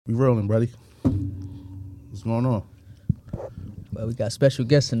We rolling, buddy. What's going on? Well, we got special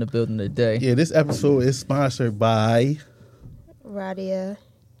guests in the building today. Yeah, this episode is sponsored by Radia.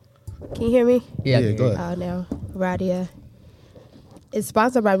 Can you hear me? Yeah, go ahead. Oh, no. Radia. It's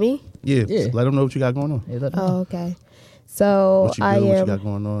sponsored by me? Yeah, Yeah. let them know what you got going on. Yeah, let 'em know. Oh, okay. So What you I do, what you am got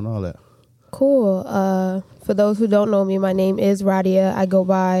going on, and all that. cool. For those who don't know me, my name is Radia. I go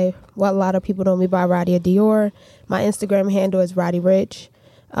by what a lot of people know me by, Radia Dior. My Instagram handle is Roddy Rich.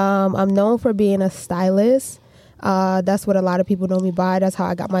 I'm known for being a stylist. That's what a lot of people know me by. That's how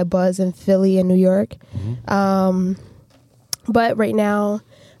I got my buzz in Philly and New York. But right now,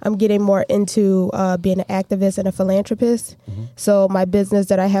 I'm getting more into being an activist and a philanthropist. So my business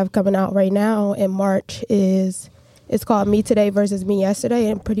that I have coming out right now in March it's called Me Today versus Me Yesterday.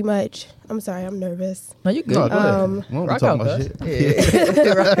 And pretty much, I'm sorry, I'm nervous. No, you good. No, go ahead. We won't be Rock talking out, about cuz. shit.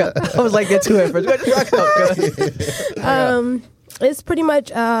 Yeah. Rock out. I was like that too at first. Rock out, cuz. It's pretty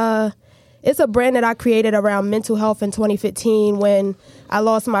much it's a brand that I created around mental health in 2015 when I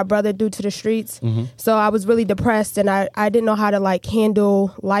lost my brother due to the streets. So I was really depressed and I didn't know how to like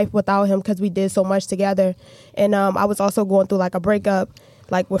handle life without him because we did so much together. And I was also going through like a breakup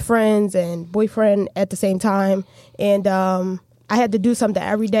like with friends and boyfriend at the same time. And I had to do something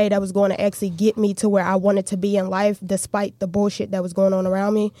every day that was going to actually get me to where I wanted to be in life despite the bullshit that was going on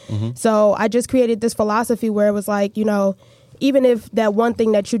around me. So I just created this philosophy where it was like, you know, even if that one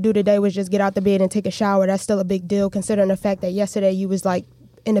thing that you do today was just get out the bed and take a shower, that's still a big deal considering the fact that yesterday you was like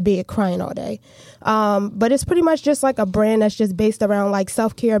in the bed crying all day. But it's pretty much just like a brand that's just based around like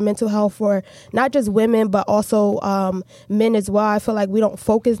self-care, mental health for not just women, but also men as well. I feel like we don't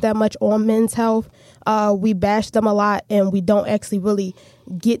focus that much on men's health. We bash them a lot and we don't actually really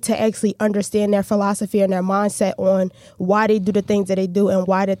get to actually understand their philosophy and their mindset on why they do the things that they do and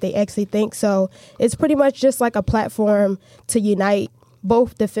why that they actually think. So it's pretty much just like a platform to unite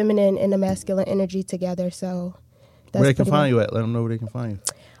both the feminine and the masculine energy together. So that's Where they can pretty find much. you at? Let them know where they can find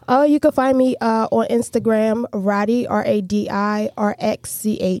you. You can find me on Instagram, Roddy, RADIRXCH,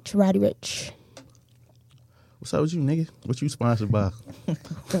 Roddy Rich. What's up with you, nigga? What you sponsored by?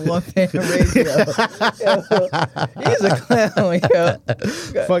 One fan radio. Yo, he's a clown, yo.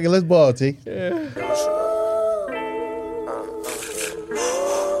 Fuck it, let's ball, T.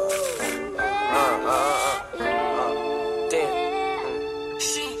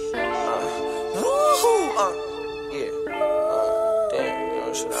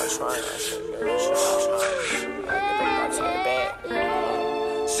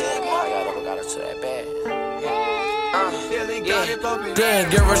 Damn,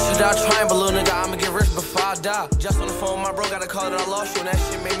 get rich without trying, but little nigga, I'ma get rich before I die. Just on the phone with my bro, got a call that I lost you, and that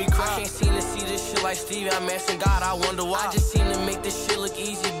shit made me cry. I can't seem to see this shit like Stevie, I'm asking God, I wonder why. I just seem to make this shit look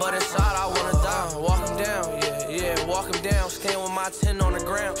easy, but inside I wanna die. Walk him down, yeah, walk him down. Stand with my 10 on the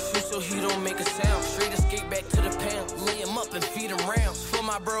ground, shoot so he don't make a sound. Straight escape back to the pound, lay him up and feed him rounds. For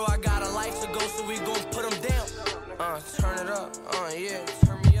my bro, I got a life to go, so we gon' put him down. Turn it up, yeah,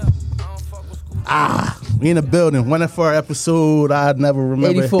 turn me up. I don't fuck with school. We in the building. 1 of our episode. I never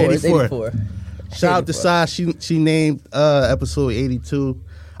remember. 84. It's 84. Shout out to 84. Sai. She named episode 82.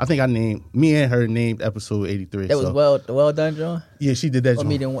 I think me and her named episode 83. That was well done, John. Yeah, she did that. Or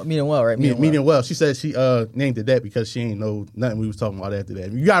joint. meeting well, right? Meaning well. She said she named it that because she ain't know nothing we was talking about after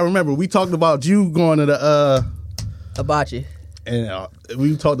that. You gotta remember, we talked about you going to the Hibachi. and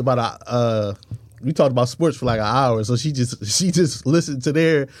we talked about sports for like an hour. So she just listened to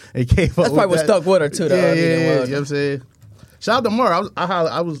there and came up. That's probably what stuck with her too, though. Yeah, I mean, yeah. it You was. know what I'm saying? Shout out to Mara.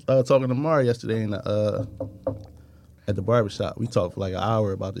 I was talking to Mara yesterday at the barbershop. We talked for like an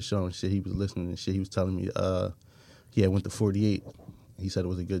hour about the show and shit. He was listening and shit. He was telling me he had went to 48. He said it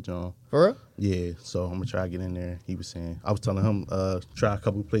was a good job. For real? Yeah, so I'm gonna try to get in there. He was saying, I was telling him try a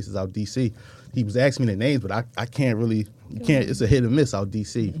couple of places out DC. He was asking me the names, but I can't really. You can't. It's a hit and miss out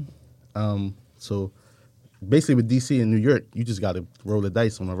DC. So basically with DC and New York, you just got to roll the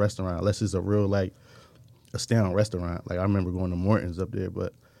dice on a restaurant unless it's a real like a stand-on restaurant. Like I remember going to Morton's up there,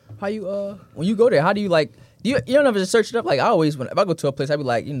 but How you when you go there? How do you like? You don't ever just search it up? Like I always, if I go to a place, I be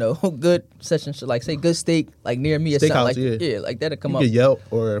like, good session, like say good steak, like near me or something Steakhouse, like yeah. like that'll come you up. could Yelp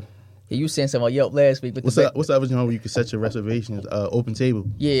or Yeah, you saying something about Yelp last week. With what's up? What's up? You know where you can set your reservations? Open Table.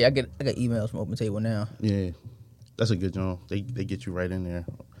 Yeah, I get emails from Open Table now. Yeah, that's a good job. They get you right in there.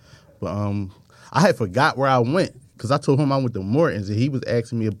 But I had forgot where I went because I told him I went to Morton's and he was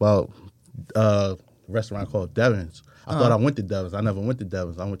asking me about a restaurant called Devon's. I thought I went to Devon's. I never went to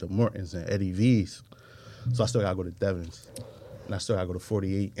Devon's. I went to Morton's and Eddie V's. So I still gotta go to Devon's. and I still gotta go to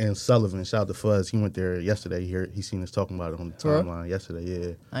 48. And Sullivan, shout out to Fuzz. He went there yesterday. He seen us talking about it on the For real? timeline yesterday.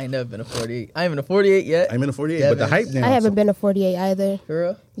 Yeah, I ain't never been to 48. I ain't been to 48 yet. I'm in the 48, Yeah, but the man. hype now. I haven't been to 48 either. For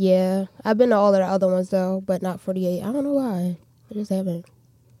real? Yeah, I've been to all of the other ones though, but not 48. I don't know why. I just haven't.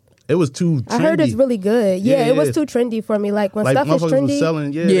 It was too trendy. I heard it's really good. Yeah, Yeah, it was yeah. too trendy for me. Like when like stuff is motherfuckers was trendy.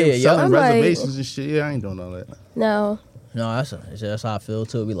 selling, Yeah, they was yeah. selling I'm like- reservations and shit. Yeah, I ain't doing all that. No, No, that's how I feel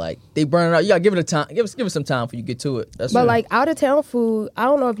too. Be like they burn it out. You gotta give it a time. Give it some time for you get to it. That's but it. like out of town food, I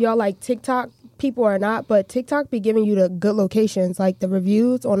don't know if y'all like TikTok people or not, but TikTok be giving you the good locations, like the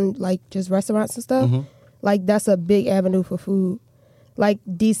reviews on like just restaurants and stuff. Like that's a big avenue for food. Like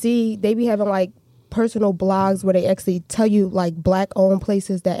DC, they be having like personal blogs where they actually tell you like black owned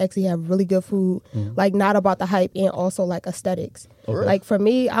places that actually have really good food, like not about the hype and also like aesthetics. Okay. Like for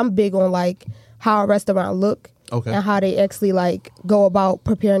me, I'm big on like how a restaurant look Okay. and how they actually like go about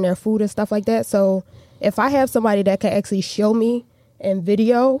preparing their food and stuff like that. So if I have somebody that can actually show me in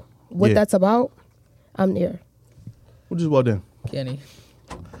video what Yeah. that's about, I'm there. Who just walked in? Kenny.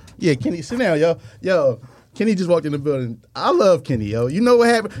 Yeah, Kenny, sit down, yo. Kenny just walked in the building. I love Kenny, yo. You know what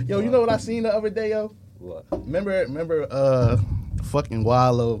happened? Yo, you know what I seen the other day, yo? What? Remember fucking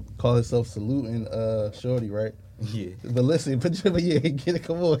Wallow call himself saluting Shorty, right? Yeah. But listen, but yeah, get it,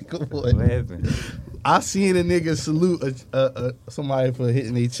 come on. What happened? I seen a nigga salute somebody for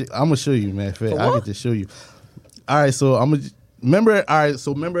hitting a chick. I'm gonna show you, man. Fat. I get to show you. All right, so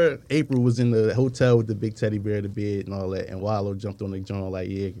remember April was in the hotel with the big teddy bear, the bed, and all that, and Wallow jumped on the joint like,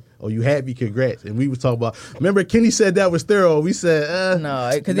 yeah, oh, you happy? Congrats. And we was talking about. Remember, Kenny said that was thorough. We said, No,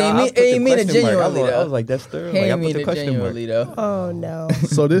 because Nah, I he put the ain't mean it question mark. genuinely I though. was like, that's thorough. He Like, I ain't put mean the it question mark. genuinely though. Oh no.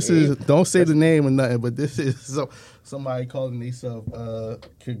 So this is don't say the name or nothing, but this is somebody calling themselves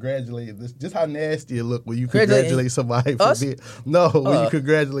congratulate. This just how nasty it look when you congratulate somebody for us? being when you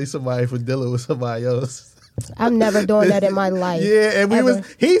congratulate somebody for dealing with somebody else. I'm never doing that in my life. Yeah, and Ever.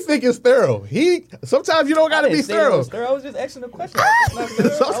 he think it's thorough. Sometimes you don't gotta be thorough. I was just asking a question.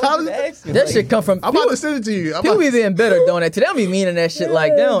 Sometimes- That shit come from I'm about to send it to you. people be being better doing that. They don't be meaning that shit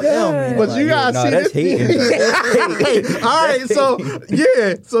like they don't mean it But like you that. gotta see that's this. hating. All right, so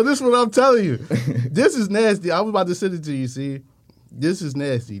yeah, so this is what I'm telling you. This is nasty. I was about to send it to you. See, this is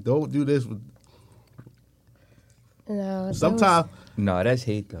nasty. Don't do this. No, that Sometimes, No, that's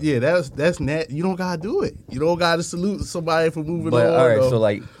hate though. yeah, that's you don't gotta do it. You don't gotta salute somebody for moving But on. all right,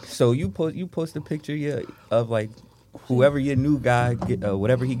 though. so you post a picture, yeah, of like whoever your new guy get,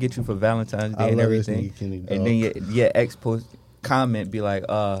 whatever he get you for Valentine's Day I and love this everything, nigga, Kenny, dog. and then your ex comment be like,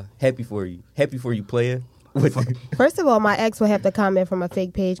 happy for you, player. First of all, my ex would have to comment from a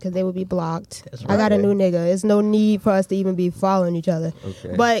fake page because they would be blocked. That's I got a right. new nigga. There's no need for us to even be following each other.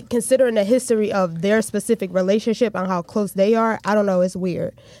 Okay. But considering the history of their specific relationship and how close they are, I don't know. It's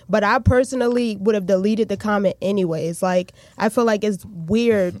weird. But I personally would have deleted the comment anyways. Like, I feel like it's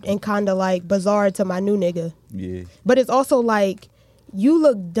weird and kind of like bizarre to my new nigga. Yeah. But it's also like, you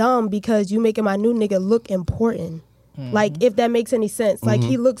look dumb because you making my new nigga look important. Like, if that makes any sense. Like,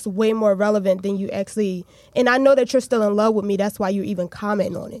 he looks way more relevant than you actually. And I know that you're still in love with me. That's why you're even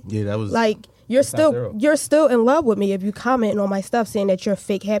commenting on it. yeah, that was Like, you're thorough. still in love with me if you commenting on my stuff saying that you're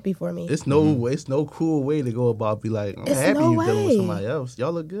fake happy for me. It's no cool way to go about be like, I'm It's happy no you dealing with way. somebody else.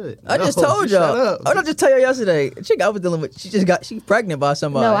 Y'all look good. I just No, told shut y'all. up. I don't just tell y'all yesterday. A chick I was dealing with, she's pregnant by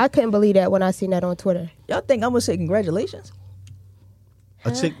somebody. No, I couldn't believe that when I seen that on Twitter. Y'all think I'm gonna say congratulations?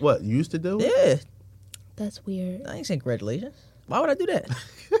 A chick what you used to do? Yeah, That's weird. I ain't saying congratulations. Why would I do that?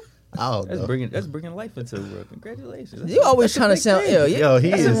 I don't know. That's bringing life into the world. Congratulations. You always trying to sound ill. Yeah. Yo,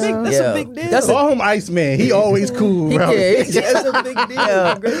 he is. That's a big deal. That's Call him Iceman. He always cool, He bro. can. That's a big deal.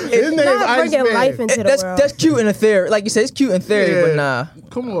 Yeah. His name Not bringing Iceman. life into the world. That's cute in a theory. Like you said, it's cute in theory, Yeah. but nah.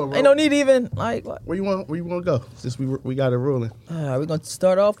 Come on, bro. Ain't no need even like what? Where you want to go? Since we got it rolling. We're gonna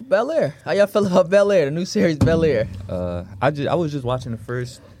start off with Bel Air. How y'all feel about Bel Air, the new series Bel Air? I was just watching the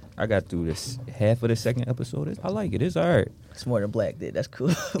first. I got through this half of the second episode. I like it. It's all right. It's more than Black did. That's cool.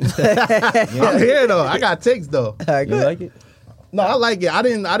 I'm here though. I got takes though. All right, You good. like it? No, I like it. I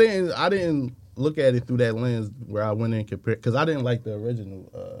didn't look at it through that lens where I went and compared because I didn't like the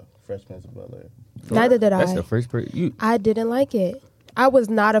original Fresh Prince of Bel Air. Neither did That's I. the first person. I didn't like it. I was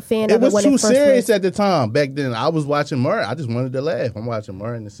not a fan It of it was when too it first serious was. at the time. Back then, I was watching Murray. I just wanted to laugh. I'm watching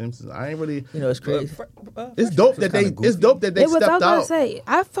Murray and The Simpsons. I ain't really. You know, it's crazy. It's dope that they. It's dope that they It was. I stepped was gonna out. say.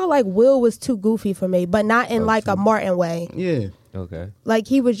 I felt like Will was too goofy for me, but not in like a Martin way. Yeah. Okay. Like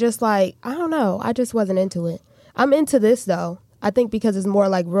he was just like, I don't know. I just wasn't into it. I'm into this though. I think because it's more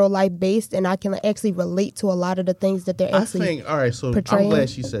like real life based, and I can actually relate to a lot of the things that they're I actually. think. All right. So portraying. I'm glad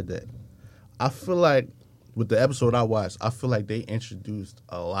she said that. I feel like with the episode I watched, I feel like they introduced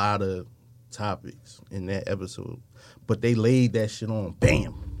a lot of topics in that episode, but they laid that shit on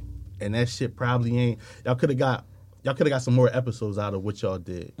bam, and that shit probably ain't. Y'all could have got some more episodes out of what y'all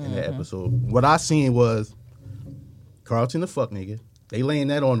did in that episode. What I seen was Carlton the fuck nigga. They laying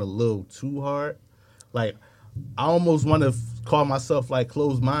that on a little too hard. Like, I almost want to call myself like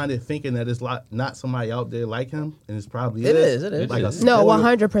closed-minded, thinking that it's not somebody out there like him, and it's probably It is. like a No, spoiled-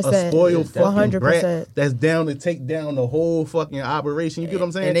 100%. a spoiled fucking 100%. brat that's down to take down the whole fucking operation. You get what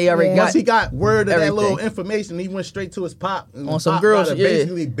I'm saying? And they already Once got he got word of everything. that little information, he went straight to his pop. And On some pop girls, gotta yeah.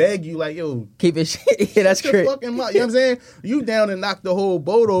 basically beg you like, yo, keep it shit. Yeah, that's shut your great. fucking mouth. You know what I'm saying? You down and knock the whole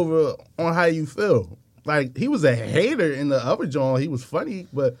boat over on how you feel. Like, he was a hater in the other joint. He was funny,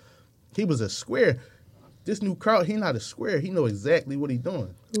 but he was a square. This new Carl, he not a square. He know exactly what he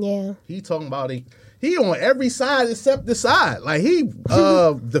doing. Yeah. He talking about it. He on every side except the side. Like, he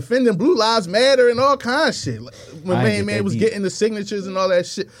defending Blue Lives Matter and all kinds of shit. Like, when I Main get Man that was deep. getting the signatures and all that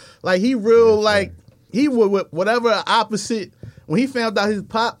shit. Like, he real, like, he would whatever opposite. When he found out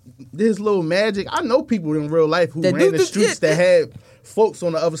his little magic, I know people in real life who That ran do the this streets shit. that had folks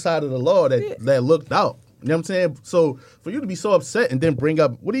on the other side of the law that looked out. You know what I'm saying? So for you to be so upset and then bring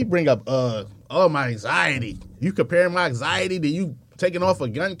up, what do you bring up? My anxiety. You comparing my anxiety to you taking off a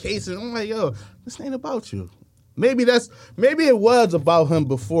gun case, and I'm like, yo, this ain't about you. Maybe it was about him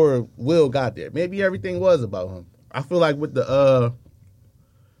before Will got there. Maybe everything was about him. I feel like with the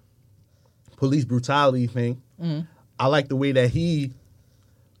police brutality thing, I like the way that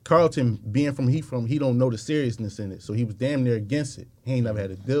Carlton being he don't know the seriousness in it, so he was damn near against it. He ain't never had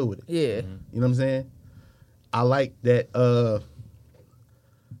to deal with it. Yeah. You know what I'm saying? I like that. All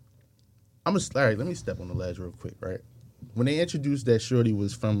right, let me step on the ledge real quick, right? When they introduced that Shorty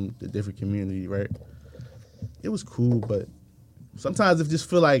was from the different community, right? It was cool, but sometimes it just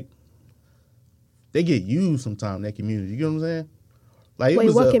feel like they get used sometimes in that community. You get what I'm saying? Like,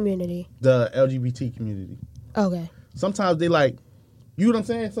 Wait, what community? The LGBT community. Okay. Sometimes they like, you know what I'm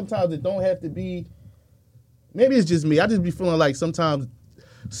saying? Sometimes it don't have to be, maybe it's just me. I just be feeling like sometimes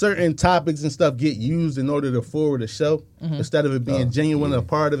certain topics and stuff get used in order to forward a show instead of it being genuine and a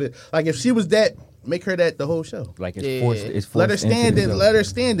part of it. Like, if she was that, make her that the whole show. Like it's Yeah. forced. It's forced. Let her stand into in the it. show. Let her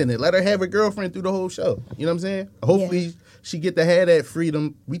stand in it. Let her have a girlfriend through the whole show. You know what I'm saying? Hopefully she get to have that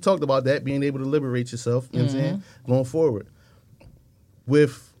freedom. We talked about that, being able to liberate yourself. You know what I'm saying? Going forward.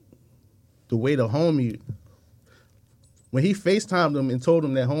 With the way the homie, when he FaceTimed him and told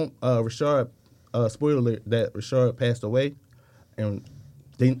him that Rashard, spoiler alert, that Rashard passed away, and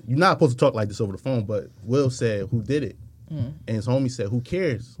you're not supposed to talk like this over the phone, but Will said, who did it? And his homie said, who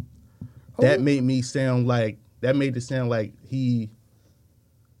cares? That made it sound like he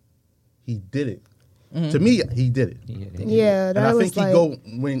did it. To me, he did it. Yeah, And that I was think he go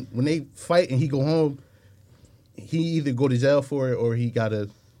when they fight and he go home, he either go to jail for it or he gotta, you know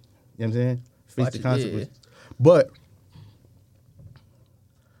what I'm saying, face Watch the it, consequences. But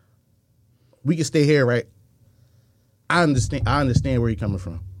we can stay here, right? I understand where you're coming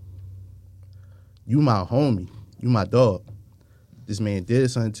from. You my homie. You my dog. This man did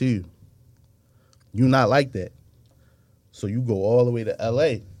something to you. You not like that. So you go all the way to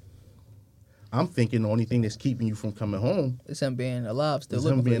LA. I'm thinking the only thing that's keeping you from coming home It's him being alive, still is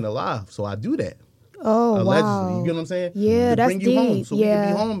looking him for being you. alive. So I do that. Oh, Allegedly. wow. You get what I'm saying? Yeah, to that's bring you home deep. so we can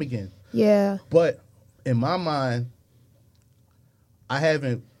Yeah. be home again. Yeah. But in my mind, I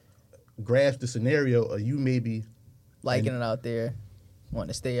haven't grasped the scenario of you maybe Liking it out there, wanting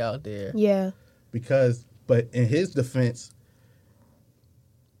to stay out there. Yeah. but in his defense,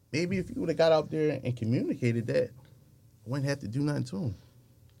 maybe if you would have got out there and communicated that, I wouldn't have to do nothing to him. You know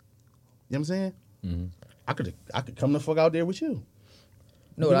what I'm saying? Mm-hmm. I could come the fuck out there with you. You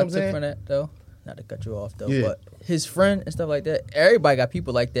know You what know I what I'm took saying? from that though? Not to cut you off though, Yeah. but his friend and stuff like that. Everybody got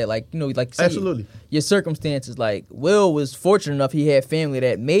people like that. Like, you know, like say Absolutely. your circumstances. Like Will was fortunate enough; he had family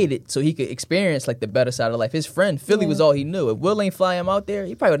that made it, so he could experience like the better side of life. His friend Philly was all he knew. If Will ain't fly him out there,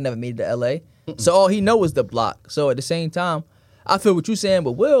 he probably would never made it to L.A. So all he know was the block. So at the same time, I feel what you saying,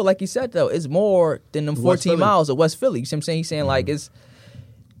 but Will, like you said though, it's more than them 14 Philly. miles of West Philly. You see what I'm saying? He's saying like it's.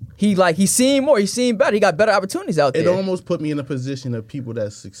 He's seen more. He's seen better. He got better opportunities out there. It almost put me in a position of people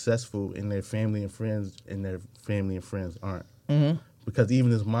that's successful in their family and friends, and their family and friends aren't. Mm-hmm. Because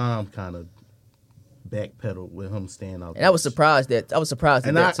even his mom kind of backpedaled with him staying out there. And I was surprised at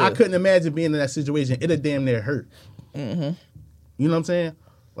And that too. I couldn't imagine being in that situation. It'd damn near hurt. Mm-hmm. You know what I'm saying?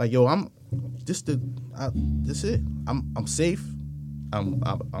 Like, yo, this it. I'm safe.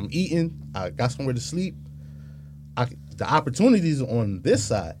 I'm eating. I got somewhere to sleep. The opportunities are on this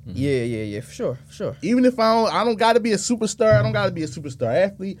side. Yeah, for sure. Even if I don't got to be a superstar. I don't got to be a superstar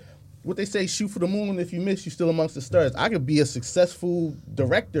athlete. what they say, shoot for the moon. If you miss, you still amongst the stars. I could be a successful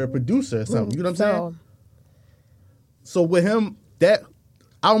director, producer, or something. You know what I'm saying? So with him, that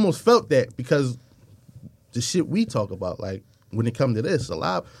I almost felt that because the shit we talk about, like when it comes to this,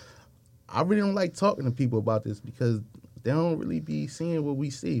 I really don't like talking to people about this because they don't really be seeing what we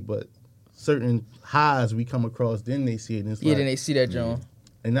see, but certain highs we come across, then they see it. And it's then they see that, John.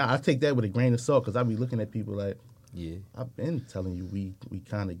 And now I take that with a grain of salt because I be looking at people like, Yeah. I've been telling you we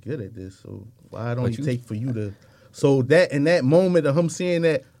kind of good at this, so why don't you take for you to? So that in that moment of him seeing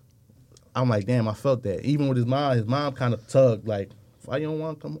that, I'm like, damn, I felt that. Even with his mom kind of tugged like, why you don't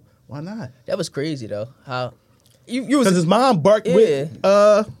want to come? Why not? That was crazy though. How you Because his mom barked with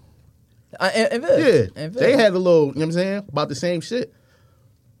and Viv. yeah, they had a little, you know what I'm saying, about the same shit.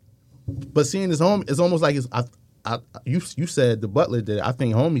 But seeing his homie, it's almost like you said the butler did it. I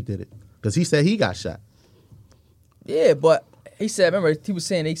think homie did it because he said he got shot. Yeah, but he said, remember, he was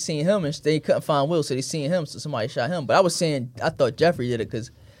saying they seen him and they couldn't find Will, so they seen him, so somebody shot him. But I was saying, I thought Jeffrey did it because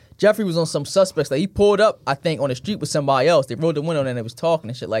Jeffrey was on some suspects. Like, he pulled up, I think, on the street with somebody else. They rolled the window and they was talking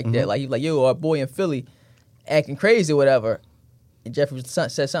and shit like that. Like, he was like, yo, our boy in Philly acting crazy or whatever. And Jeffrey said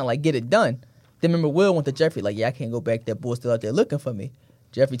something like, get it done. Then remember, Will went to Jeffrey like, yeah, I can't go back. That boy's still out there looking for me.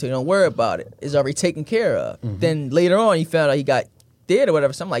 Jeffrey told him, don't worry about it. It's already taken care of. Then later on, he found out he got dead or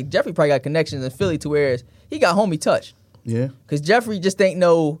whatever. So I'm like, Jeffrey probably got connections in Philly to where he got homie touch. Yeah. Because Jeffrey just ain't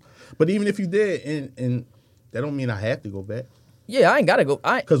no... But even if you did, and that don't mean I have to go back. Yeah, I ain't got to go.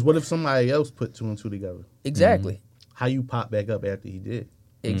 Because what if somebody else put two and two together? Exactly. How you pop back up after he did?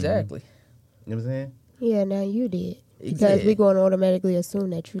 Exactly. You know what I'm saying? Yeah, now you did. Because Yeah. we going to automatically assume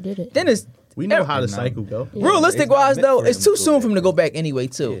that you did it. Then it's... We know how the cycle go. Realistic It's not wise, meant though, for it's him too to go soon back. for him to go back anyway,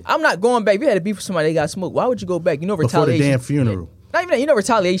 too. Yeah. I'm not going back. If you had to beef with somebody that got smoked, why would you go back? You know Before the retaliation. damn funeral. Not even that. You know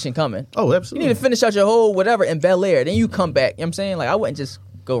retaliation coming. Oh, You absolutely. need to finish out your whole whatever in Bel Air. Then you come back. You know what I'm saying? Like, I wouldn't just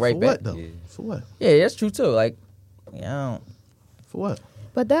go right For back. what, though? Yeah. For what? Yeah, that's true, too. Like, yeah, I don't... For what?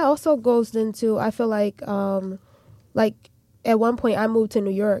 But that also goes into, I feel like at one point I moved to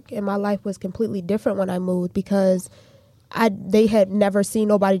New York and my life was completely different when I moved because they had never seen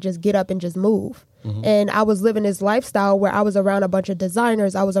nobody just get up and just move. And I was living this lifestyle where I was around a bunch of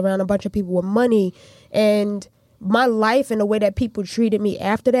designers. I was around a bunch of people with money. And my life and the way that people treated me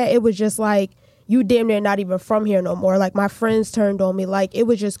after that, it was just like, you damn near not even from here no more. Like, my friends turned on me. Like, it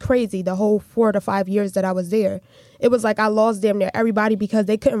was just crazy the whole 4 to 5 years that I was there. It was like I lost damn near everybody because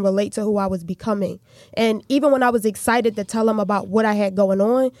they couldn't relate to who I was becoming. And even when I was excited to tell them about what I had going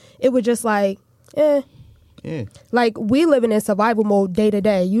on, it was just like, Yeah. Like, we living in survival mode day to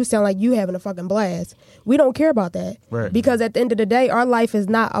day. You sound like you having a fucking blast. We don't care about that. Right. Because at the end of the day, our life is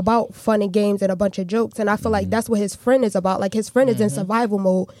not about fun and games and a bunch of jokes. And I feel like that's what his friend is about. Like, his friend is in survival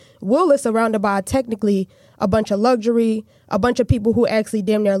mode. Will is surrounded by technically a bunch of luxury, a bunch of people who actually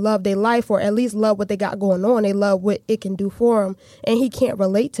damn near love their life or at least love what they got going on. They love what it can do for them. And he can't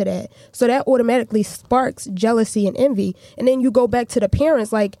relate to that. So that automatically sparks jealousy and envy. And then you go back to the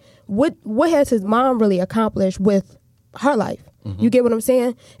parents, like, what has his mom really accomplished with her life? You get what I'm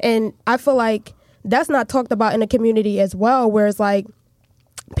saying? And I feel like that's not talked about in the community as well, where it's like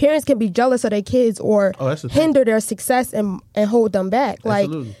parents can be jealous of their kids or that's the thing. hinder their success and hold them back. Like,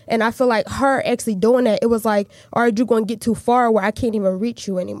 Absolutely. and I feel like her actually doing that, it was like, all right, you're going to get too far where I can't even reach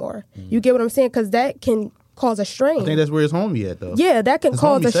you anymore. You get what I'm saying? Because that can cause a strain. I think that's where his homie at, though. Yeah, that can His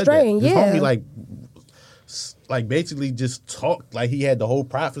cause homie a said strain. that. His Yeah. homie, like basically just talked like he had the whole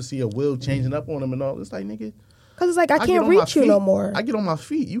prophecy of Will changing up on him and all. It's like, nigga, Because it's like, I get can't on my reach you feet. no more. I get on my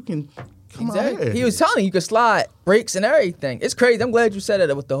feet. You can come out Exactly. here. He was telling you could slide brakes and everything. It's crazy. I'm glad you said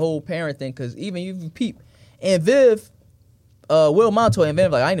that with the whole parent thing, because even you peep. And Viv, Will Montoya and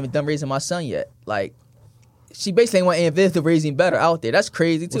Viv, like, I ain't even done raising my son yet. Like, she basically want Aunt Viv to raise him better out there. That's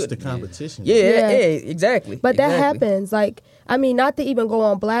crazy, too. What's the competition? Yeah, exactly. But that Exactly. happens. Like, I mean, not to even go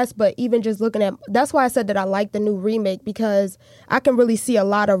on blast, but even just looking at, that's why I said that I like the new remake, because I can really see a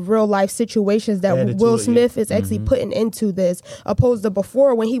lot of real life situations that Added to Will it, yeah. Smith is actually putting into this, opposed to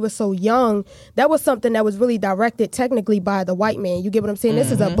before when he was so young. That was something that was really directed technically by the white man. You get what I'm saying?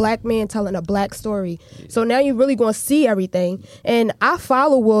 This is a black man telling a black story. So now you're really going to see everything. And I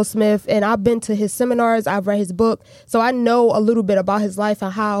follow Will Smith, and I've been to his seminars, I've read his book, so I know a little bit about his life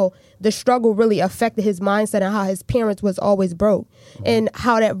and how the struggle really affected his mindset and how his parents was always broke, and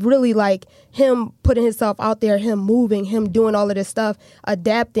how that really, like, him putting himself out there, him moving, him doing all of this stuff,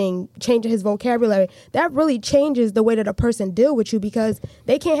 adapting, changing his vocabulary, that really changes the way that a person deal with you, because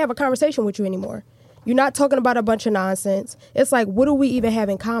they can't have a conversation with you anymore. You're not talking about a bunch of nonsense. It's like, what do we even have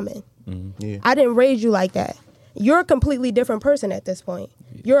in common? Yeah. I didn't raise you like that. You're a completely different person at this point.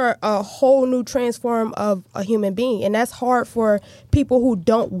 You're a whole new transform of a human being. And that's hard for people who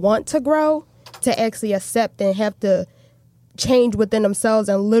don't want to grow to actually accept and have to change within themselves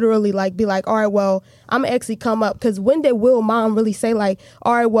and literally like be like, all right, well, I'm actually come up. Because when did Will mom really say like,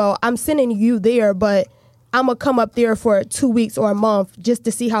 all right, well, I'm sending you there, but I'm going to come up there for 2 weeks or a month just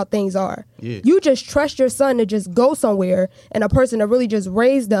to see how things are. Yeah. You just trust your son to just go somewhere and a person to really just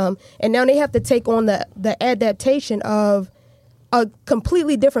raise them. And now they have to take on the adaptation of a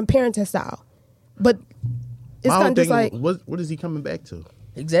completely different parenting style. But it's My kind whole of just thing, like, what is he coming back to?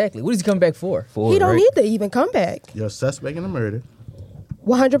 Exactly. What is he coming back for? he don't need to even come back. You're a suspect in a murder.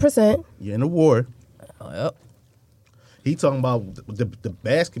 100%. You're in a war. Oh, yep. He talking about the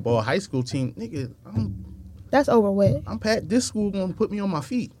basketball high school team. Nigga, That's over with. I'm Pat. This school gonna put me on my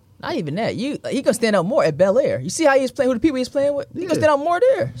feet. Not even that. He gonna stand out more at Bel Air. You see how he's playing with the people he's playing with? He Yeah. gonna stand out more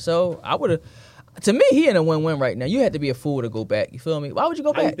there. So I would have. To me, he in a win-win right now. You had to be a fool to go back. You feel me? Why would you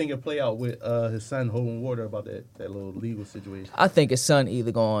go How you back? think it play out with his son holding water about that little legal situation? I think his son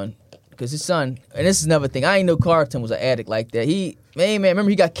either gone because his son, and this is another thing. I ain't know Carlton was an addict like that. Man, remember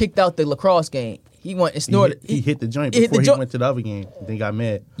he got kicked out the lacrosse game. He went and snorted. He hit the joint he hit the before he joint. went to the other game. Then got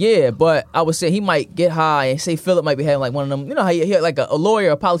mad. Yeah, but I would say he might get high and say Philip might be having like one of them. You know how you hear like a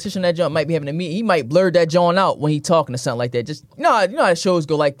lawyer, a politician that joint might be having a meeting. He might blur that joint out when he talking to something like that. Just you know how shows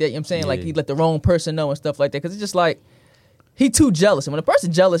go like that. You know what I'm saying? Like Yeah. he let the wrong person know and stuff like that. Because it's just like he too jealous. And when a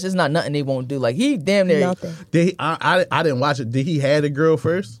person jealous, it's not nothing they won't do. Like he damn near. Nothing. I didn't watch it. Did he had a girl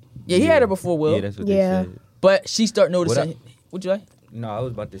first? Yeah, he had her before Will. Yeah, that's what Yeah. they said. But she start noticing. What Would you like? No, I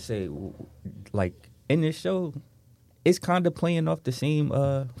was about to say, like in this show, it's kind of playing off the same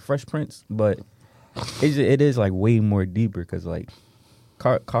Fresh Prince, but it is like way more deeper because like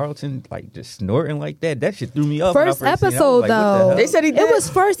Carlton like just snorting like that. That shit threw me off. when I First first seen it. I was episode, like, what the though. hell? They said he did. It was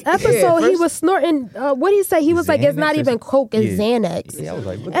first episode. He first- was snorting. What did he say? He was like, it's not Xanax or even Coke, it's Yeah. Xanax. Yeah, I was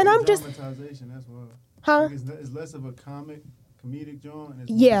like, what And the- I'm just, Dramatization, that's why. huh? It's less of a comedic John.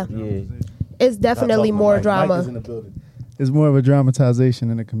 Yeah. It's definitely more drama. It's more of a dramatization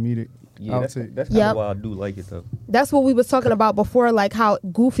than a comedic. yeah, that's kind of Yep. why I do like it though. That's what we was talking about before, like how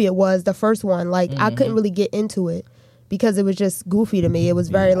goofy it was, the first one. Like, I couldn't really get into it because it was just goofy to me. It was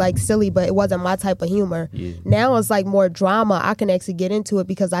very, like, silly, but it wasn't my type of humor. Yeah. Now it's, like, more drama. I can actually get into it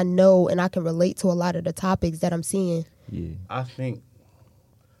because I know and I can relate to a lot of the topics that I'm seeing. Yeah, I think.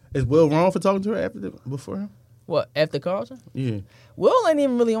 Is Will wrong for talking to her before him? What after Carlton? Yeah. Will ain't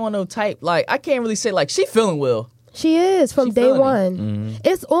even really on no type. Like I can't really say like she feeling Will. She is from She day feeling it. one.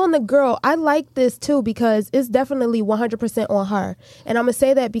 It's on the girl. I like this too because it's definitely 100% on her. And I'm going to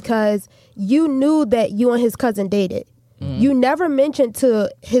say that because you knew that you and his cousin dated. You never mentioned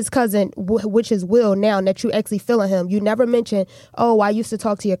to his cousin, which is Will now, that you actually feeling him. You never mentioned, oh, I used to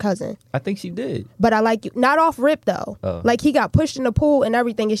talk to your cousin. I think she did. But I like you. Not off rip, though. Oh. Like, he got pushed in the pool and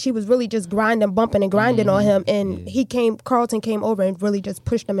everything, and she was really just bumping and grinding on him. And Carlton came over and really just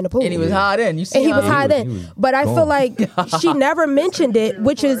pushed him in the pool. And he was high then. You see And he how was high he then. was But I feel gone. like she never mentioned it,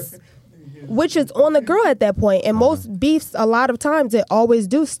 which is on the girl at that point. And most beefs, a lot of times, it always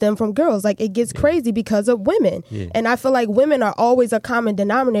do stem from girls. Like, it gets crazy because of women. Yeah. And I feel like women are always a common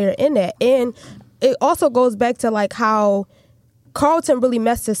denominator in that. And it also goes back to, like, how Carlton really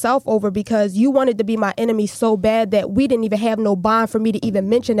messed himself over because you wanted to be my enemy so bad that we didn't even have no bond for me to even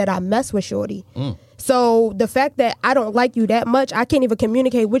mention that I mess with Shorty. So the fact that I don't like you that much, I can't even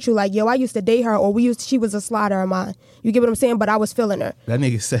communicate with you like, yo, I used to date her or she was a slider of mine. You get what I'm saying? But I was feeling her. That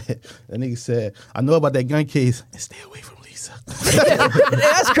nigga said, I know about that gun case and stay away from Lisa.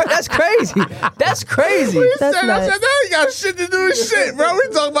 that's crazy. That's crazy. That's I nuts. said, that ain't got shit to do with shit, bro.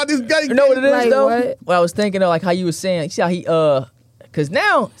 We talking about this gun You know what it is Like though? what? I was thinking of like how you were saying. You see how he because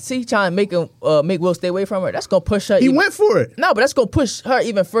now see he trying to make him make Will stay away from her. That's gonna push her. He even- went for it. No, but that's gonna push her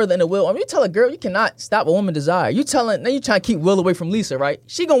even further into Will. I mean, you tell a girl you cannot stop a woman's desire. You telling now you trying to keep Will away from Lisa, right?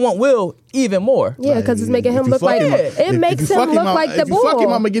 She gonna want Will even more. Yeah, because it's making him If you look fuck like him, it makes you him fuck look out- like the If you fuck him, I'm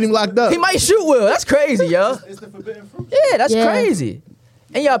bull. gonna get him locked up. He might shoot Will. That's crazy, yo. It's the forbidden fruit. Yeah, that's Yeah. crazy.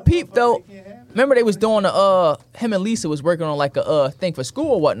 And y'all peep though. Remember they was doing him and Lisa was working on like a thing for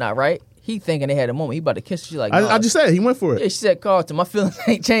school or whatnot, right? He thinking they had a moment. He about to kiss her. She like, I nah. just said he went for Yeah, it. she said, Carlton, my feelings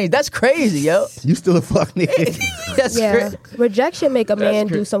ain't changed. That's crazy, yo. You still a fuck nigga. That's Yeah, crazy. rejection make a man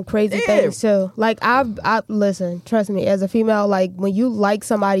do some crazy Yeah. things too. Like I listen, trust me, as a female, like when you like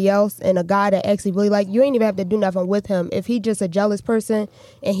somebody else and a guy that actually really like you, ain't even have to do nothing with him. If he just a jealous person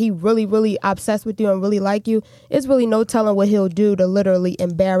and he really, really obsessed with you and really like you, it's really no telling what he'll do to literally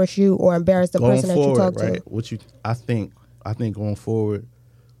embarrass you or embarrass the Going person that you forward, talk right? to. I think going forward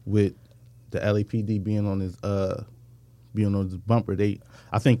with the LAPD being on his being on this bumper.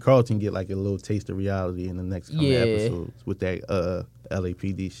 I think Carlton get like a little taste of reality in the next coming episodes with that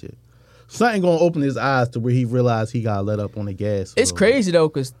LAPD shit. Something gonna open his eyes to where he realized he got let up on the gas. It's crazy though,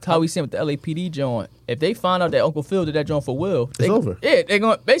 because how we seen with the LAPD joint. If they find out that Uncle Phil did that joint for Will, It's over. Yeah, they're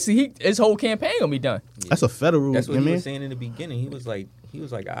going basically his whole campaign gonna be done. That's a federal. That's what I he mean, was saying in the beginning. He was like,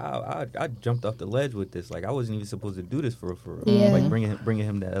 I jumped off the ledge with this. Like I wasn't even supposed to do this for real. Yeah. Like bringing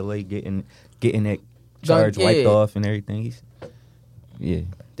him to LA, getting that charge wiped off and everything. Yeah.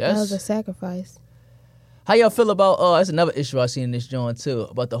 That was a sacrifice. How y'all feel about that's another issue I seen in this joint too,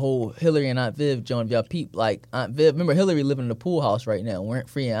 about the whole Hillary and Aunt Viv joint. Y'all peep, like Aunt Viv, remember Hillary living in the pool house right now, weren't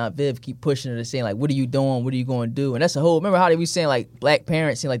free, and Aunt Viv keep pushing her to saying like, what are you doing, what are you going to do? And that's a whole, remember how they be saying like black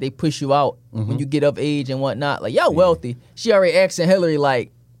parents seem like they push you out when you get of age and whatnot, like y'all wealthy. She already asking Hillary like,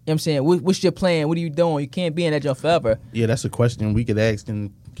 you know what I'm saying, what's your plan, what are you doing, you can't be in that joint forever. yeah, that's a question we could ask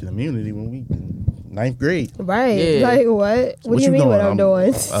in community when we in 9th grade. Right. Yeah. Like, what? What do you mean doing? what I'm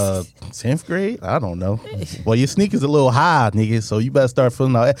doing? 10th grade? I don't know. Well, your sneakers a little high, nigga, so you better start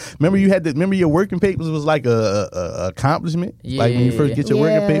filling out. Remember your working papers was like a accomplishment? Like when you first get your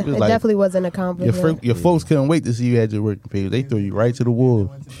working papers? It Like definitely was an accomplishment. your folks couldn't wait to see you had your working papers. They threw you right to the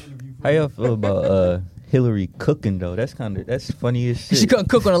wolves. How y'all feel about Hillary cooking though? That's funny as shit. She couldn't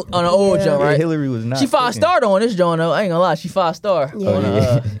cook on an old Yeah. joint, Yeah, right? Hillary was not. She 5-star on this joint though. I ain't gonna lie, she 5-star. Yeah.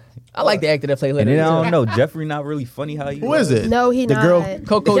 On, I like the actor that played And Hillary. then I too. don't know, Jeffrey not really funny how he Who was. is it? No, he The not. girl-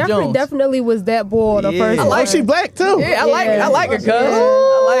 Coco Jeffrey Jones. definitely was that boy the Yeah. first I Oh, time. she black too? Yeah, I like her. I like her, cuz. I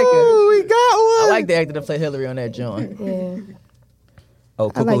Oh, we got one. like her. I like the actor that played Hillary on that joint. Yeah. Oh,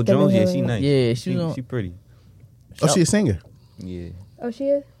 I Coco like them Jones, in yeah, she Hillary. nice. Yeah, she was on- she pretty. Oh, she a singer. Yeah. Oh, she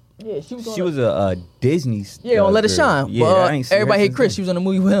is? Yeah, she was on. She was a Disney. Yeah, on Let It girl. Shine. Yeah, But, I ain't seen her everybody hate since Chris. then. She was on the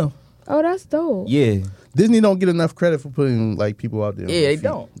movie with him. Oh, that's dope. Yeah. Disney don't get enough credit for putting like people out there. on Yeah, their they feet.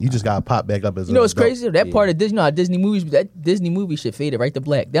 don't. You just gotta pop back up as You know what's adult. crazy? That Yeah. part of Disney, you know how Disney movies, that Disney movie shit faded right to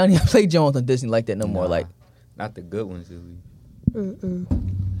black. They don't even play Jones on Disney like that no more. Nah, Like, not the good ones, at least. Mm-mm.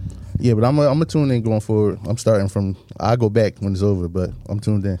 Yeah, but I'm gonna tune in going forward. I'm starting from. I go back when it's over, but I'm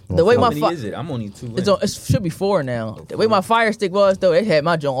tuned in. The way How my many fi- is it? I'm only 2 it's in. on. It should be 4 now. The way my Fire Stick was though, it had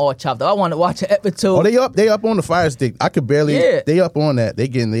my joint all chopped up. I wanted to watch an episode. Oh, they up on the Fire Stick. I could barely. Yeah. They up on that. They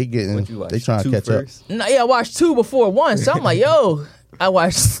getting. What you watch? They trying to 2 catch first? No, yeah, I watched 2 before 1, so I'm like, yo, I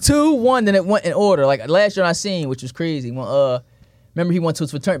watched 2, 1, then it went in order. Like last year I seen, which was crazy. When remember he went to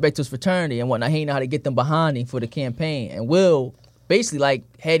his fraternity, back to his fraternity and whatnot. He didn't know how to get them behind him for the campaign, and Will basically like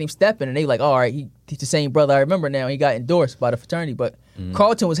had him stepping, and they like, all right, he's the same brother I remember now. He got endorsed by the fraternity, but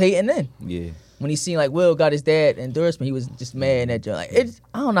Carlton was hating then. Yeah. When he seen like Will got his dad endorsement, he was just mad in that joint. Like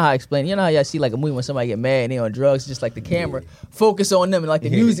I don't know how to explain it. You know how y'all see like a movie when somebody get mad and they on drugs, just like the camera focus on them and like the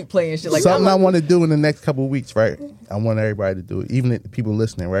music playing and shit. Like Something I I'm want to do in the next couple of weeks, right? I want everybody to do it, even the people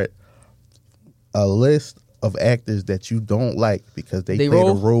listening, right? A list of actors that you don't like because they play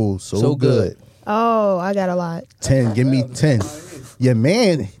roll the role so so good. good. Oh, I got a lot. 10. Give me 10. Your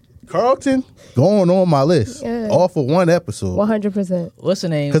man, Carlton, going on my list. Yeah. All for one episode. 100%. what's the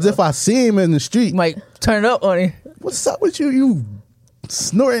name? Because if I see him in the street, you might turn it up on him. what's up with you? You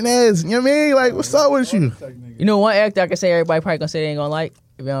snorting ass. You know what I mean? Like, what's up with you? You know one actor I can say everybody probably gonna say they ain't gonna like.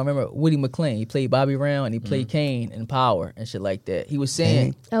 If y'all remember, Woody McClain. He played Bobby Brown and he played Kane in Power and shit like that. He was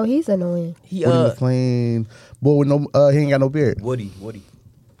saying Oh, he's annoying. he Woody McClain. Boy with no, he ain't got no beard. Woody.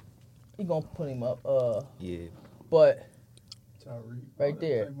 he gonna put him up. Yeah. But right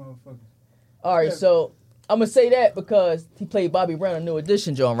there. All right, so I'm gonna say that because he played Bobby Brown in New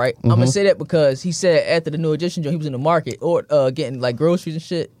Edition, John. Right? I'm gonna say that because he said after the New Edition, John, he was in the market or getting like groceries and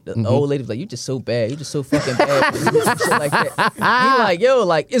shit. The old lady was like, "You just so bad. You just so fucking bad." shit like that. He like, yo,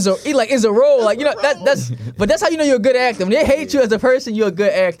 like is a role. Like you know that's how you know you're a good actor. When they hate you as a person, you're a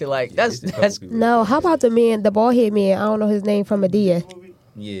good actor. Like that's No, how about the man, the bald head man? I don't know his name from Medea.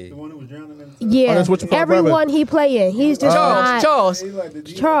 Yeah. The one who was drowning in the Yeah, that's what you call everyone he playing, he's just not. Charles.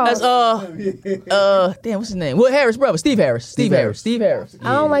 Charles. That's damn, what's his name? Will Harris, brother. Steve Harris. I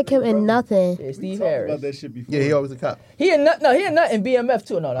don't like him in nothing. Yeah, Steve About Harris. that shit before. Yeah, he always a cop. He in nut in BMF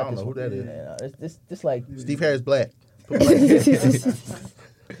too. No, not I don't this know who one. that is. Yeah, no, this like Steve Harris black.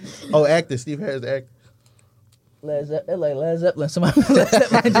 Oh, actor. Steve Harris, the actor. Led Zeppelin. Somebody Led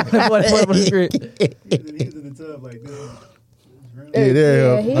Zeppelin jumping up on the street. He was in the tub like this. Yeah,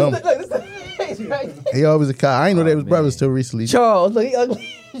 there Yeah, you he- go. Look, this the face right there. He always a cop. I ain't know they was man. brothers till recently. Charles, look, he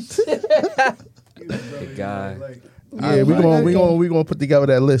ugly. The guy. Yeah, we gonna put together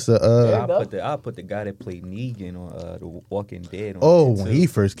that list of I'll put the guy that played Negan on The Walking Dead. On oh, there, when too. he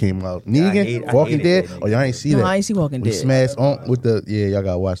first came out. I Negan, Walking hated Dead. that nigga. Oh, y'all ain't see No, that. I ain't see Walking We Dead. smashed on with the y'all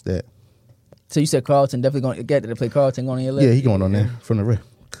gotta watch that. So you said Carlton definitely going to get to play Carlton going on your list. Yeah, he going on there from the rip.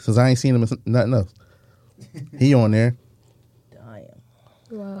 Cause I ain't seen him in nothing else. He on there.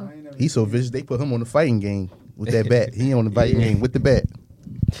 Wow. I ain't never He's so seen vicious. They put him on the fighting game with that bat. He on the fighting game with the bat.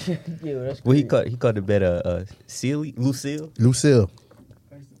 Yeah, that's Well, he called the better Lucille. Lucille.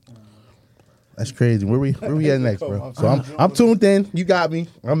 That's crazy. Where we at next, bro? So I'm tuned in. You got me.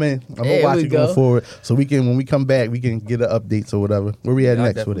 I'm in. I'm There gonna watch we it going go. forward. So we can, when we come back, we can get an updates or whatever. Where we at I'll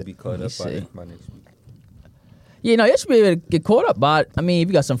next with definitely it? be caught Let up me see. by next week. Yeah, no, you should be able to get caught up by it. I mean, if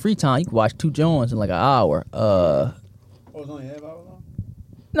you got some free time, you can watch 2 Jones in like an hour. Oh, it's only half hour long?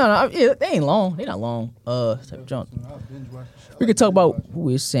 No, yeah, they ain't long. They not long. Type of junk. I'll binge watch the show. We could talk about who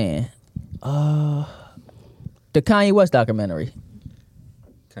we're saying. The Kanye West documentary.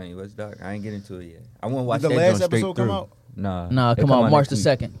 Kanye West doc. I ain't get into it yet. I want to watch Did the that last joint straight episode come through. out? Nah. Nah, It come on, March next the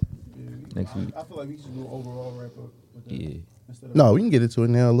week. 2nd. Next week. I feel like we should do overall wrap up with that. Yeah. Instead of No, we can get into it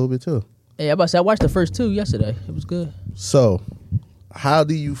now a little bit too. Yeah, I about to say, I watched the first 2 yesterday. It was good. So, how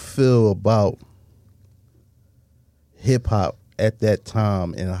do you feel about hip hop at that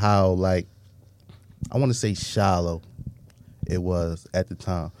time and how, like, I want to say shallow it was at the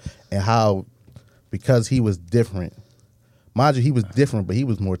time, and how, because he was different, mind you, he was different, but he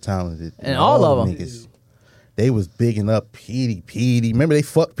was more talented. And than all of them. niggas. They was bigging up Petey. Remember they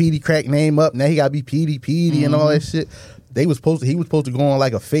fucked Petey Crack name up. Now he got to be Petey and all that shit. He was supposed to go on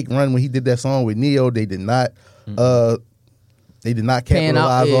like a fake run when he did that song with Neo. They did not. They did not Pan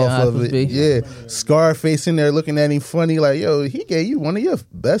out, capitalize yeah, off how of it it. supposed to be. Yeah, Scarface in there looking at him funny, like, yo, he gave you one of your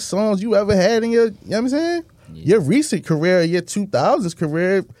best songs you ever had in your, you know what I'm saying? Your recent career, your 2000s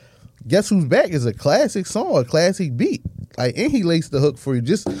career, Guess Who's Back is a classic song, a classic beat. Like, and he laced the hook for you.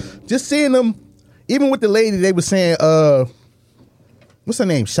 Just seeing them, even with the lady, they were saying, what's her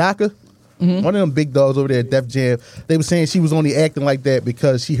name, Shaka? One of them big dogs over there at Def Jam. They were saying she was only acting like that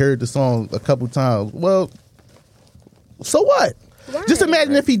because she heard the song a couple times. Well, so what? Right. Just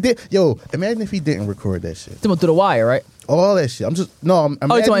imagine if he did. Yo, imagine if he didn't record that shit. Through the wire, right? All that shit. I'm talking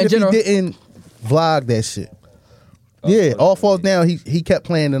imagine in if general? he didn't vlog that shit. Yeah, All Falls Down. He kept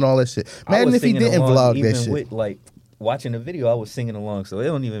playing and all that shit. I Imagine was if he singing didn't along vlog even that shit. with, like, watching the video, I was singing along, so it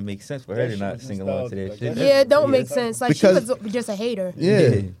don't even make sense for her That to shit not was sing along to that nostalgic. shit. Like, Yeah, it don't make sense. Like Because- she was just a hater.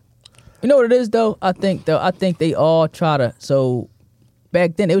 Yeah. You know what it is though? I think they all try to. So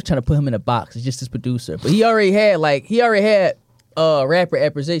back then they was trying to put him in a box as just his producer, but he already had rapper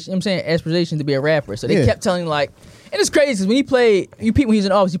aspiration. I'm saying aspiration to be a rapper. So they Yeah. kept telling him, like, and it's crazy because when he played, when he was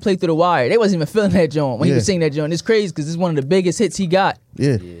in office, he played Through the Wire. They wasn't even feeling that joint when he was Yeah. singing that joint. It's crazy because it's one of the biggest hits he got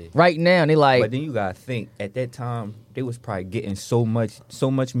Yeah. right now. And they like, But then you gotta think at that time they was probably getting so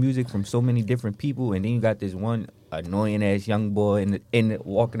much music from so many different people, and then you got this one annoying ass young boy and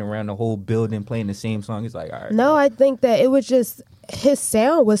walking around the whole building playing the same song. It's like, all right, No, I think that it was just his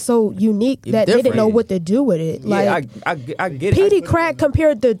sound was so unique It's that they didn't different. know what to do with it. yeah, Like I get Petey it. Crack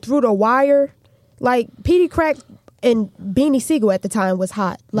compared to Through the Wire, like Petey Crack and Beanie Siegel at the time was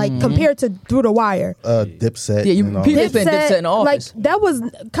hot. Like compared to Through the Wire. Dipset. Yeah, you- and all Petey- that. They playing Dipset in the like office. that was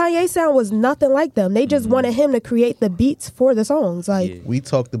Kanye sound was nothing like them. They just wanted him to create the beats for the songs. Like Yeah. We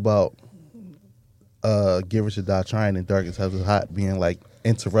talked about Give It Should Die Trying and Darkest House is Hot being like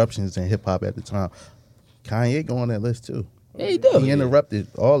interruptions in hip hop at the time. Kanye go on that list too. yeah, he do. He interrupted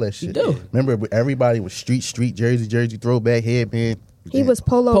all that shit. do. Remember, everybody was street, jersey throwback, headband. he was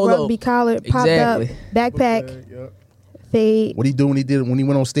polo rugby collar, popped Exactly. up, backpack, Yep. fade. What he do when he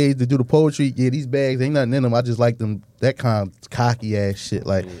went on stage to do the poetry? Yeah, these bags ain't nothing in them. I just like them, that kind of cocky ass shit.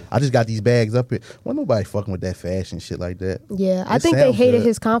 Like I just got these bags up here. Well, nobody fucking with that fashion shit like that. Yeah, I It think they sounds hated good.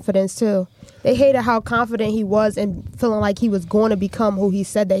 his confidence too. They hated how confident he was and feeling like he was going to become who he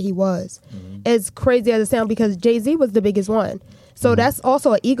said that he was. As crazy as it sounds, because Jay-Z was the biggest one. So that's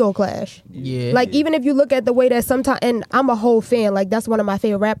also an ego clash. Yeah. Like even if you look at the way that sometimes, and I'm a whole fan, like that's one of my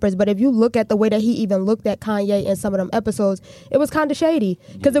favorite rappers. But if you look at the way that he even looked at Kanye in some of them episodes, it was kind of shady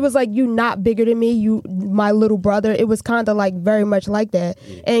because it was like, you not bigger than me, you my little brother. It was kind of like very much like that.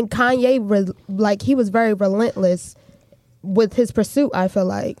 And Kanye, like he was very relentless with his pursuit. I feel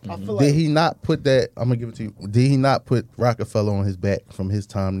like. I feel Did like he not put that? I'm gonna give it to you. Did he not put Rockefeller on his back from his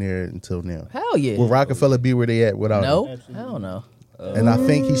time there until now? Hell yeah. Will Rockefeller be where they at without No, him? hell no. And I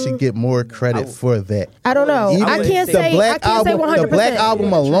think he should get more credit for that. I don't know. Even I can't the say. I Black can't say album, 100%. the Black album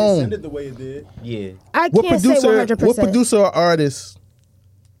it alone. transcended the way it did. Yeah, I What can't say producer? 100%. What producer or artist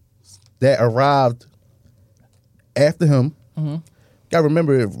that arrived after him? Gotta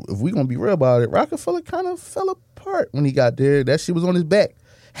remember, if we gonna be real about it, Rockefeller kind of fell apart when he got there. That shit was on his back.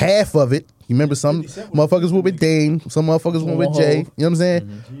 Half of it. You remember some motherfuckers went with Dame, some motherfuckers went with Jay. You know what I'm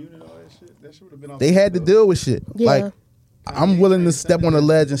saying? G-Unit and all that shit. That shit would have been on. They had to deal with shit. Yeah. Like, I'm willing to step on the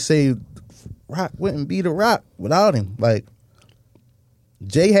ledge and say Rock wouldn't be the Rock without him. Like,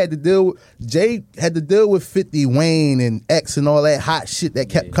 Jay had to deal with 50, Wayne, and X and all that hot shit that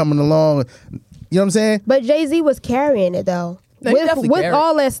kept coming along. You know what I'm saying? But Jay-Z was carrying it though. No, he definitely With carried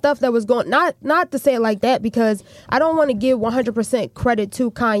all that stuff that was going, not to say it like that, because I don't want to give 100% credit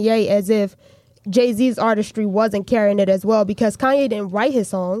to Kanye as if Jay-Z's artistry wasn't carrying it as well, because Kanye didn't write his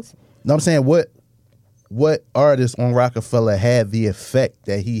songs. No, I'm saying what artist on Rockefeller had the effect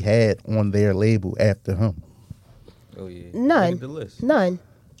that he had on their label after him? Oh yeah. None. Look at the list. None.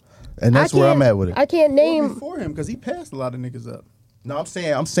 And that's I where I'm can't- at with it. I can't Or name. before him, because he passed a lot of niggas up. No, I'm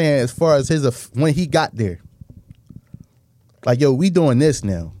saying as far as when he got there. Like, yo, we doing this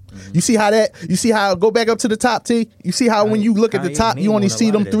now. Mm-hmm. You see how go back up to the top, T? You see how when you look at the Kanye top, you name only on a see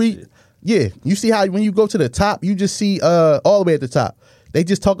lot them of that three? shit. Yeah. You see how when you go to the top, you just see all the way at the top. They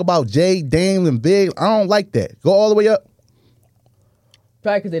just talk about Jay, Dame, and Big. I don't like that. Go all the way up.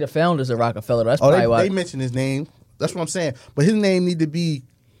 Probably because they the founders of Rockefeller. That's probably why They mention his name. That's what I'm saying. But his name need to be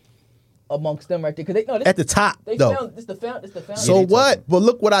amongst them right there. Because they at the top, they though. found this the founder. So what? But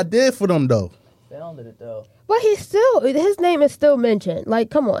look what I did for them, though. Founded it though. But his name is still mentioned. Like,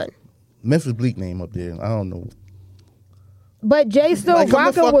 come on. Memphis Bleak name up there. I don't know. But Jay still Like,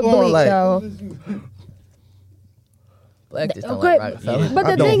 come the rocking fuck with on, Bleak like- though. Black just don't Okay, like Rockefeller. Yeah. but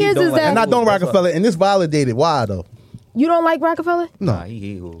I the don't- thing he is don't like that And I don't That's Rockefeller, and this validated. Why, though? you don't like Rockefeller. No. Nah, he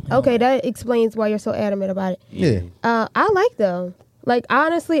hate who. Okay, that explains why you're so adamant about it. Yeah. I like them. Like,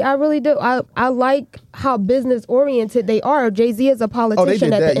 honestly, I really do. I like how business oriented they are. Jay-Z is a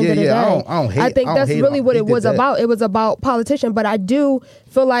politician did at that. the end of the Yeah, day. yeah. I don't hate- think I don't that's hate really him. what He it did was that. about. It was about politician, but I do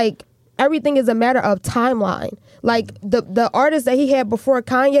feel like everything is a matter of timeline. Like, the artists that he had before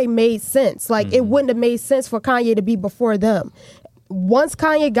Kanye made sense. Like, it wouldn't have made sense for Kanye to be before them. Once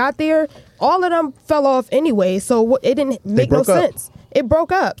Kanye got there, all of them fell off anyway, so it didn't make no broke up. sense. It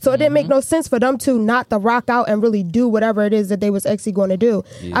broke up, so it didn't make no sense for them to not to rock out and really do whatever it is that they was actually going to do.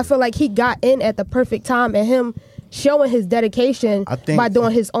 Yeah. I feel like he got in at the perfect time, and him showing his dedication I think- by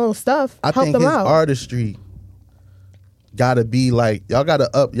doing his own stuff I helped think him his out. artistry gotta be like y'all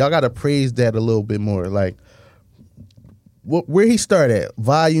gotta praise that a little bit more. Like where he start at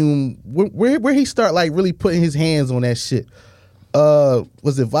volume where he start like really putting his hands on that shit.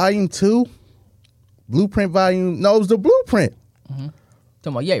 Was it volume 2? Blueprint volume? No, it was the Blueprint. Talking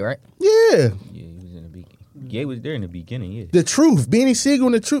about Ye, right? Yeah, Yeah, he was in the beginning. Yeah, was there in the beginning. Yeah. the Truth, Beanie Siegel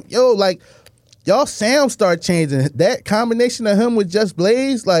and the Truth. Yo, like y'all sound start changing. That combination of him with Just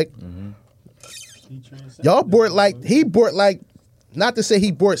Blaze, like. Y'all bought he bought not to say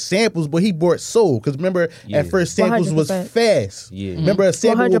he bought samples, but he bought soul. Because remember, Yeah. at first samples was 100%. fast. Yeah. Remember, a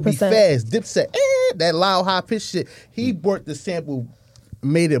sample would be 100%. fast. Dipset, that loud, high pitch shit. He bought the sample,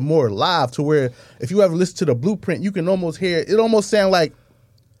 made it more live to where if you ever listen to the Blueprint, you can almost hear it. Almost sound like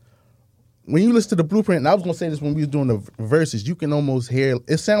when you listen to the Blueprint. And I was gonna say this when we was doing the verses. You can almost hear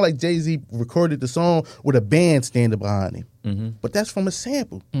it. Sound like Jay-Z recorded the song with a band standing behind him. Mm-hmm. But that's from a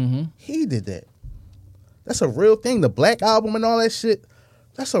sample. He did that. That's a real thing. The Black Album and all that shit.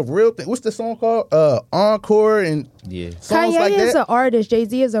 That's a real thing. What's the song called? Encore and Yeah. songs Kanye like is that. an artist.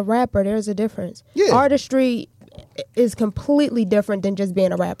 Jay-Z is a rapper. There's a difference. Yeah. Artistry is completely different than just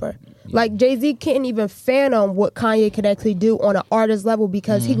being a rapper. Like, Jay-Z can't even fathom what Kanye could actually do on an artist level,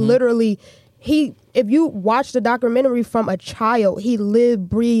 because he literally, if you watch the documentary from a child, he lived,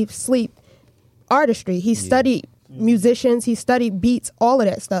 breathed, sleep artistry. He studied musicians, he studied beats, all of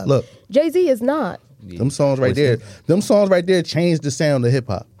that stuff. Look. Jay-Z is not. Them songs right there. Them songs right there changed the sound of hip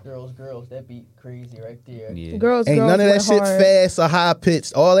hop. Girls, that beat crazy right there. Yeah. Girls, Ain't none of that went shit hard. fast or high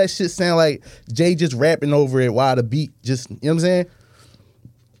pitched. All that shit sound like Jay just rapping over it while the beat just, you know what I'm saying?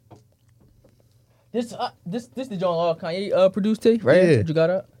 This the joint Kanye produced to, right? Yeah. What you got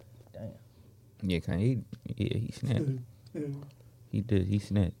up? Yeah, Kanye. Yeah, he snapped. He did. He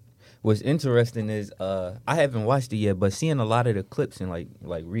snapped. What's interesting is I haven't watched it yet, but seeing a lot of the clips and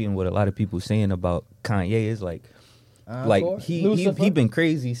like reading what a lot of people saying about Kanye is like he Lucifer? been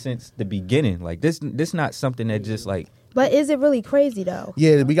crazy since the beginning. Like this not something that just like But is it really crazy, though?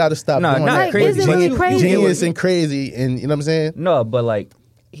 Yeah, we got to stop No, doing not that. crazy. Is it really But crazy? Genius and crazy, and you know what I'm saying? no, but like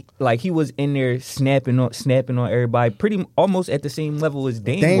he was in there snapping on everybody pretty almost at the same level as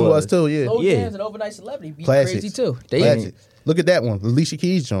Dame, Dame was too, yeah. Slow Yeah. Jams and Overnight Celebrity beat Classics. crazy too. Classic. Look at that one, Alicia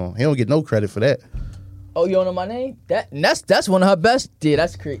Keys joint. He don't get no credit for that. Oh, you don't know my name? That's one of her best. Yeah,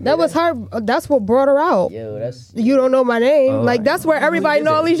 that's crazy. That was her. That's what brought her out. Yo, that's You don't know my name. Oh, Like, that's where everybody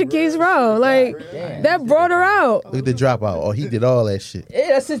know Alicia Keys from. Like, damn. that brought her out. Look at the dropout. Oh, he did all that shit.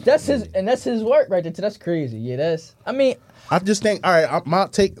 Yeah, that's his work right there. That's crazy. Yeah, I mean, I just think, all right, my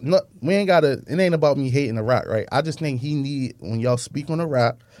take, no, we ain't got to, it ain't about me hating the rock, right? I just think he need, when y'all speak on the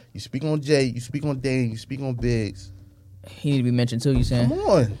rock, you speak on Jay, you speak on Dane, you speak on Biggs, He need to be mentioned too. You saying?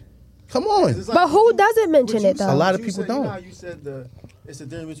 Come on. It's like- But who doesn't mention it A though? lot of You people said- don't. You know how you said it's the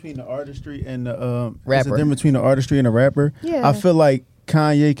difference between the artistry and the Rapper. It's the difference between the artistry and the rapper. Yeah. I feel like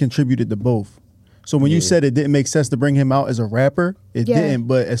Kanye contributed to both. So when you said it didn't make sense to bring him out as a rapper, it Yeah. didn't.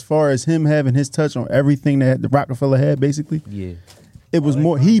 But as far as him having his touch on everything that the Rockefeller had, basically, Yeah. it was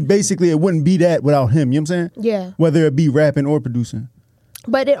more. He basically it wouldn't be that without him. You know what I'm saying? Yeah. Whether it be rapping or producing.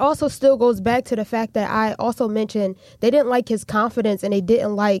 But it also still goes back to the fact that I also mentioned they didn't like his confidence and they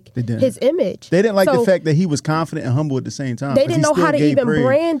didn't like They didn't. his image. They didn't like So the fact that he was confident and humble at the same time. they 'cause didn't he know still how to gave even praise.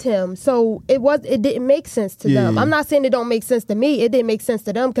 brand him. So it didn't make sense to them. Yeah. I'm not saying it don't make sense to me. It didn't make sense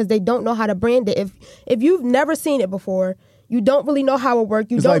to them because they don't know how to brand it. If you've never seen it before, you don't really know how it works.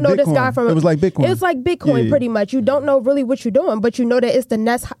 You It's don't like know this Bitcoin. guy from It was like Bitcoin. It was like Bitcoin Yeah. pretty much. You don't know really what you're doing, but you know that it's the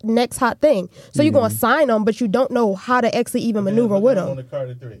next hot thing. So you're gonna sign him, but you don't know how to actually even maneuver with On him. the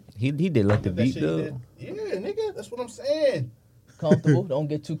Carter 3. He did let the That beat shit he though. did. Yeah, nigga, that's what I'm saying. Comfortable. Don't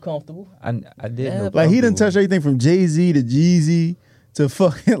get too comfortable. I did Yeah, know. Like he done Comfortable. touched everything from Jay-Z to Jeezy to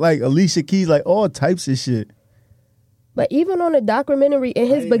fucking like Alicia Keys, like all types of shit. But even on the documentary, in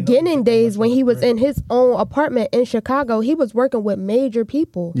his didn't know beginning he days, did when he was much in his own apartment in Chicago, he was working with major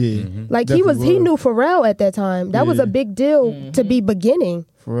people. Yeah, Like definitely he knew Pharrell at that time. That was Yeah. a big deal to be beginning.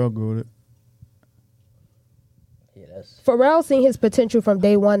 Pharrell go with it. Yeah, that's. Pharrell seen his potential from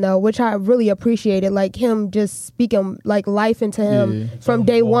day one though, which I really appreciated. Like him just speaking like life into him Yeah. from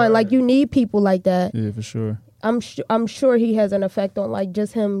day one. Like you need people like that. Yeah, for sure. I'm sure he has an effect on like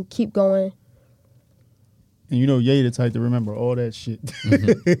just him keep going. And you know, Ye the type to remember all that shit.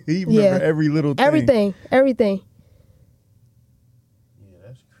 He remember Yeah. every little thing. Everything. Yeah,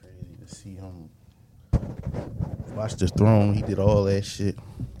 that's crazy to see him watch the throne. He did all that shit.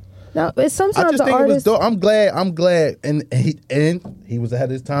 Now it's I sometimes just the think it was artist. dope. I'm glad, and he was ahead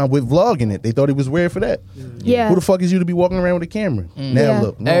of his time with vlogging it. They thought he was weird for that. Yeah. Who the fuck is you to be walking around with a camera? Now Yeah.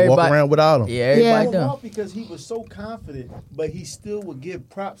 look, no, Everybody- walking around without him. Yeah, everybody Yeah. done. Because he was so confident, but he still would give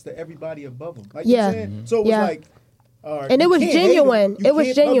props to everybody above him. Like Yeah. you saying? So it was Yeah. like, all right, And it you was can't hate him. genuine. You It was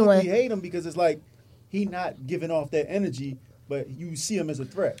can't genuine. publicly hate him because it's like he not giving off that energy, but you see him as a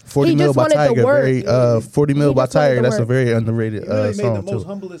threat. 40 He mil just by wanted to Tiger, work. very 40 mil He by just wanted Tiger. to That's a work. very underrated He really made song the most too.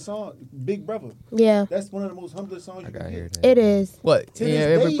 humblest song, Big Brother. Yeah, That's one of the most humblest songs I you gotta can hear get. that. it is. What? To Yeah,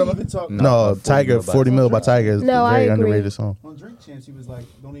 this every day, brother. even talk No, 40 Tiger, mil by 40 mil by Tiger is No, a I very agree. underrated song. on Drink Champs, he was like,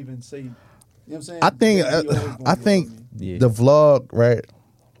 "Don't even say." You know what I'm saying? I think Yeah, he always gonna I be think above me. Yeah. the vlog, right,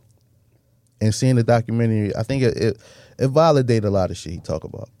 and seeing the documentary, I think it validated a lot of shit he talk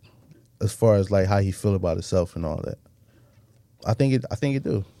about, as far as like how he feel about himself and all that. I think it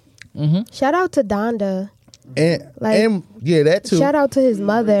do, Shout out to Donda. Like, and yeah, that too. Shout out to his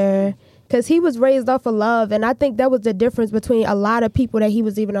mother. Because he was raised off of love. And I think that was the difference between a lot of people that he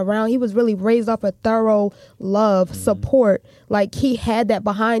was even around. He was really raised off of thorough love, support. Like he had that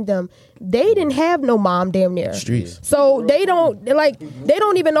behind them. They didn't have no mom damn near. Streets. So they don't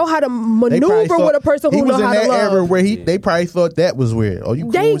even know how to They maneuver probably thought- with a person he who was know in how to that era love. where they probably thought that was weird. Oh, you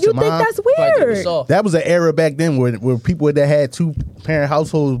cool You with your think mom? that's Like, it was weird? soft. That was an era back then where people that had two parent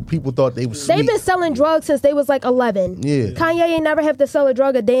households, people thought they was sweet. They've been selling drugs since they was like 11. Yeah. Kanye ain't never have to sell a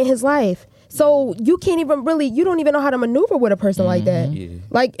drug a day in his life. So you can't even you don't even know how to maneuver with a person like that. Yeah.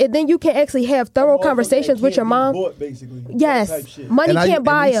 Like, and then you can actually have thorough conversations with your mom. Bought, basically. Yes. That type shit. Money And can't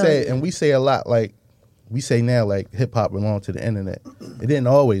buy and we him. say, and we say a lot, like we say now, like hip hop belonged to the internet. It didn't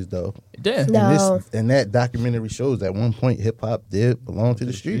always though. Yeah. No. And that documentary shows at one point hip hop did belong to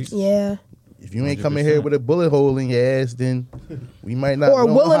the streets. Yeah. If you ain't coming here with a bullet hole in your ass, then we might not. Or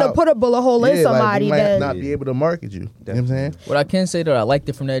know willing how- to put a bullet hole in Yeah, like, somebody, we might then. not be able to market you. You know what I'm saying? What I can say though, I liked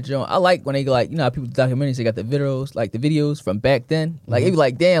it from that joint. I like when they like, you know, how people do documentaries, they got the videos from back then. Like it was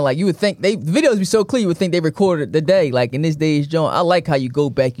like, damn, like you would think the videos be so clear, you would think they recorded the day. Like in this day's joint, I like how you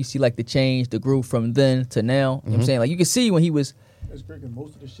go back, you see like the change, the growth from then to now. You know what I'm saying? Like you can see when he was That's freaking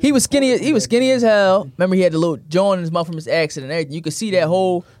most of the shit. He was skinny as hell. Remember, he had the little joint in his mouth from his accident and everything. You could see that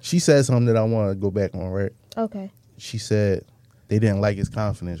whole. She said something that I want to go back on, right? Okay. She said they didn't like his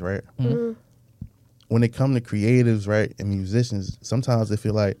confidence, right? Mm-hmm. When it come to creatives, right, and musicians, sometimes they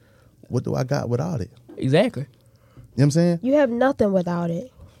feel like, what do I got without it? Exactly. You know what I'm saying? You have nothing without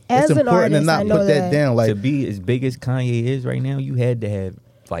it. As It's an important artist, to I not know put that down. to Like, be as big as Kanye is right now, you had to have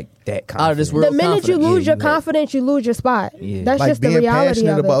like that confidence. Out of this world. The minute you confidence. lose Yeah, your you had- confidence, you lose your spot. Yeah. That's like just the being reality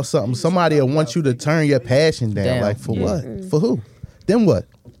passionate of about it. something. Somebody will want you to turn your passion down. Down. Like, for Yeah. what? For who? Then what?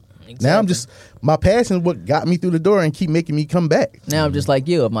 Now I'm just my passion is what got me through the door and keep making me come back. Now I'm just like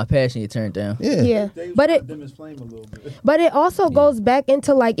you. If my passion, you turned down. Yeah. But it also goes back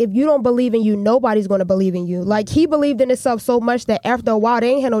into like if you don't believe in you, nobody's going to believe in you. Like he believed in himself so much that after a while they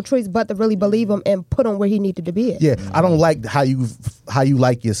ain't had no choice but to really believe him and put him where he needed to be at. Yeah, I don't like how you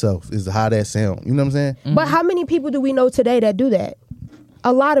like yourself is how that sound. You know what I'm saying? But how many people do we know today that do that?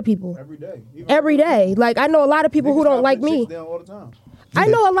 A lot of people. Every day. Like I know a lot of people who don't like me. I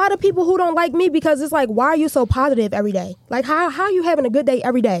know a lot of people who don't like me because it's like, why are you so positive every day? Like, how are you having a good day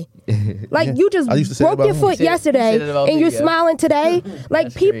every day? Like, you just broke your foot yesterday and you're smiling today.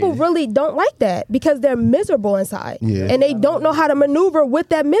 Like, people really don't like that because they're miserable inside. Yeah. And they don't know how to maneuver with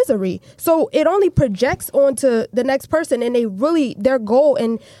that misery. So it only projects onto the next person and their goal.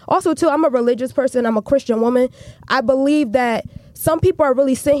 And also, too, I'm a religious person. I'm a Christian woman. I believe that some people are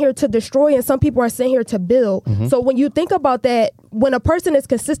really sent here to destroy and some people are sent here to build. So when you think about that, when a person is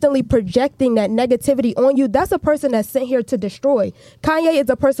consistently projecting that negativity on you, that's a person that's sent here to destroy. Kanye is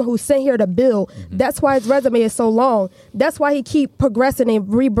a person who's sent here to build. That's why his resume is so long. That's why he keep progressing and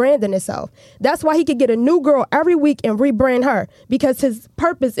rebranding himself. That's why he could get a new girl every week and rebrand her because his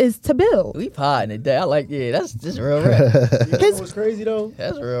purpose is to build. We hot in the day. I like, that's just real rap. What's crazy though?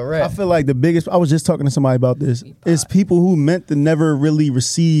 That's real I rap. feel like I was just talking to somebody about this. It's people who meant to never really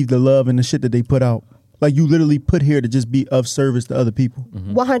receive the love and the shit that they put out. Like you literally put here to just be of service to other people.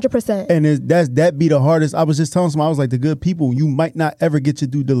 100%. And that be the hardest. I was just telling somebody, I was like, the good people, you might not ever get your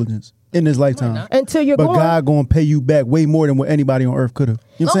due diligence in this lifetime. Until you're but gone. God gonna pay you back way more than what anybody on earth could have.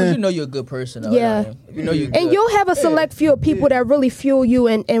 You know As what long I'm as saying? you know you're a good person. Though, Yeah. If you know you're good. And you'll have a select few of people that really fuel you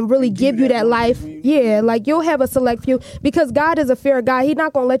and really give you that life. Yeah, like you'll have a select few because God is a fair God. He's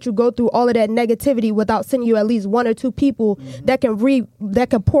not gonna let you go through all of that negativity without sending you at least one or two people that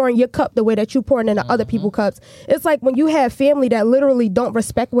can pour in your cup the way that you pouring into other people's cups. It's like when you have family that literally don't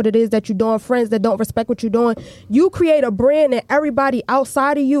respect what it is that you're doing, friends that don't respect what you're doing, you create a brand and everybody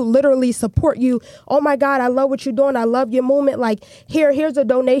outside of you literally support you. Oh my God, I love what you're doing. I love your movement. Like here's a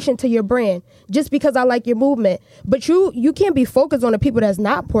donation to your brand just because I like your movement. But you can't be focused on the people that's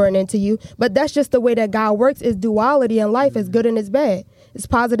not pouring into you. But that's just the way that God works. Is duality in life. It's good and it's bad. It's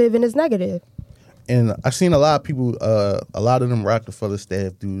positive and it's negative. And I've seen a lot of people, a lot of them Rockefeller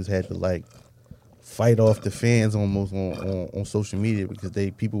staff dudes had to like fight off the fans almost on social media because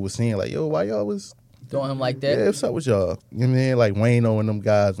people were saying like, yo, why y'all was doing him like that? Yeah, what's up with y'all? You know what I mean? Like Wayno and them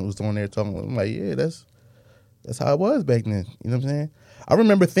guys was on there talking. I'm like, yeah, that's how it was back then. You know what I'm saying? I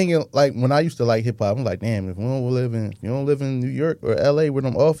remember thinking like when I used to like hip hop, I'm like, damn, if you don't live in New York or LA where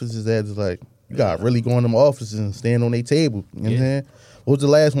them offices at, it's like you got really go in them offices and stand on their table. You know what I'm saying? What was the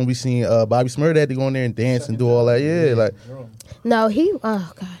last one we seen? Bobby Smurda had to go in there and dance and do all that. Yeah, like no,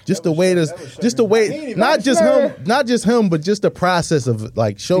 oh God, just the way not just him, but just the process of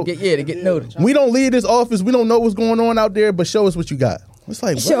like show. To get noticed. We don't leave this office. We don't know what's going on out there, but show us what you got. It's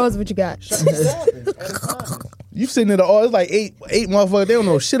like show us what you got. You sitting in the it's like eight motherfuckers. They don't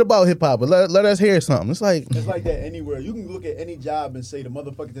know shit about hip hop, but let us hear something. It's like that anywhere. You can look at any job and say the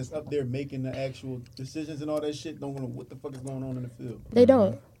motherfuckers that's up there making the actual decisions and all that shit don't know what the fuck is going on in the field. They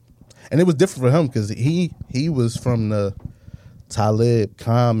don't. And it was different for him because he was from the Talib,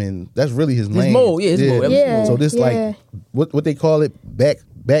 Common. That's really his name. His mode. Yeah. So this like what they call it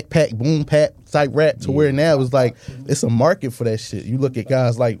backpack boom pap type rap to where now it's like it's a market for that shit. You look at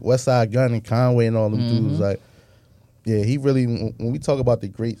guys like Westside Gunn and Conway and all them dudes like. Yeah, he really. When we talk about the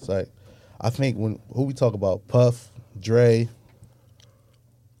greats, like I think who we talk about, Puff, Dre.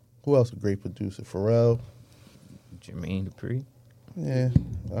 Who else a great producer? Pharrell, Jermaine Dupri. Yeah,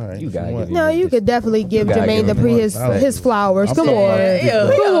 all right. You got it. No, you could definitely give Jermaine Dupri his flowers. I'm Come on,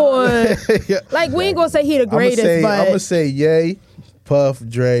 come on. Like we ain't gonna say he the greatest, I'm but gonna say Ye, Puff,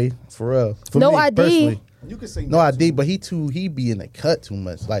 Dre, Pharrell. For No me, ID. personally. You could say No ID, but he be in the cut too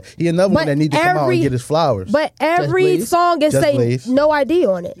much. Like he another one that need to come out and get his flowers. But every Blaze. song is Just say Blaze. no ID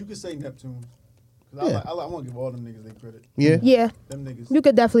on it. You could say Neptune. Yeah. I want to give all them niggas their credit. Yeah, Yeah, Them niggas. you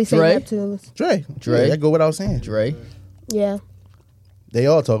could definitely say Dre? Neptunes. Dre. Dre. Yeah, that go without saying. Dre. Yeah, They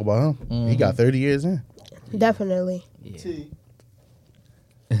all talk about him. He got 30 years in. definitely. T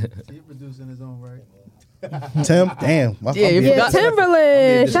producing his own right. Tim, damn. Yeah, if you Yeah, got-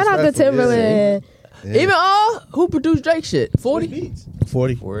 Timberland. Shout out to disrespectful, yeah. Timberland. Yeah. Even who produced Drake shit? 40? Beats.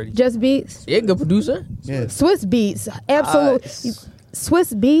 40. 40. Just Beats. Yeah, good producer. Yeah. Swiss Beats. Absolutely.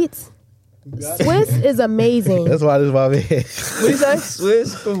 Swiss Beats. Swiss is amazing. That's why this is my man. What is that?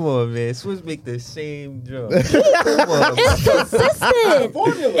 Swiss? Come on, man. Swiss make the same jump. Come on. It's consistent.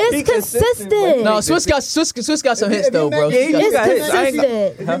 It's consistent. No, Swiss got some hits though, bro. Yeah, you It's got hits. I ain't-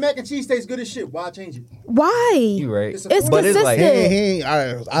 consistent. If your mac and cheese tastes good as shit, why change it? Why? You right. It's It's But it's like,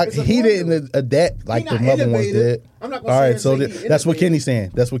 consistent. He didn't adapt like He the not mother ones innovative. did. I'm not gonna All sit right, here and so say he that's what innovative. Kenny's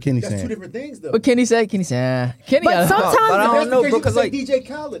saying. That's what Kenny's That's two saying. different things, though. What Kenny said? Kenny said, Kenny But got sometimes- but I That's don't know, because bro. you Cause say like, DJ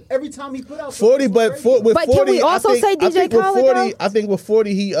Khaled every time he put out 40, something, but it's with crazy. But can 40, we also I think, say I DJ think with Khaled, 40, though? I think with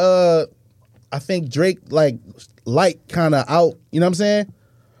 40, he I think Drake like light kind of out. You know what I'm saying?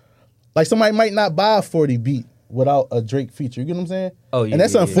 Like somebody might not buy a 40 beat without a Drake feature. You get what I'm saying? Oh, yeah, and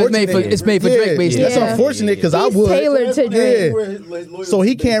that's yeah, yeah. unfortunate. It's made for Drake, basically. That's Yeah. unfortunate because I He's would. tailored to Drake. Yeah. So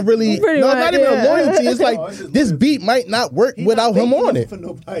he can't really. Pretty no, much, not even yeah. a loyalty. It's No, like it's just this loyalty. beat might not work He without not him making on up it. for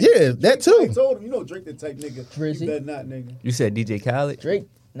nobody. Yeah, that Drake too. told him, you know Drake the type nigga. Drizzy. You better not, nigga. you said DJ Khaled? Drake.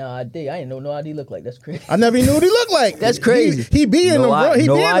 No, I did. I didn't know no ID looked like. That's crazy. I never knew what he looked like. That's crazy. He be in No the I- room. He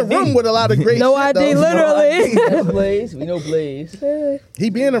no be in the ID. room with a lot of great No shit. ID, though. literally. That's Blaze. We know Blaze. He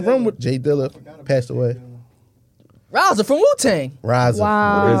be in the room with Jay Dilla. Passed away. Rouser from Wu Tang. Riser.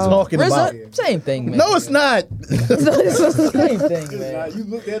 Wow. What are you talking about? RZA, same thing, man. No, it's not. Same thing, Nah, man. you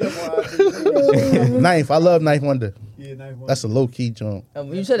look that up on IG. Knife. I love Knife Wonder. Yeah, nice one. That's a low key joint.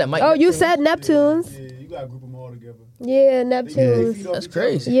 You said that, Mike. Oh, you said Neptunes. Yeah, you gotta group them all together. Yeah, Neptunes. That's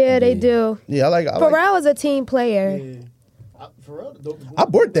crazy. Yeah, they do. Yeah, I like. Pharrell is a team player. Yeah. Pharrell, the dopest one. I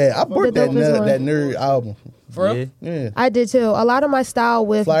bought that. I bought that dopest one. that nerd album. For real? Yeah. Yeah. I did too. A lot of my style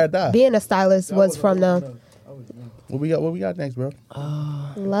with Fly or Die. being a stylist was from them. What we got? What we got next, bro?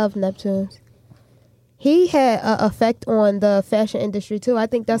 Love Neptunes. He had an effect on the fashion industry too. I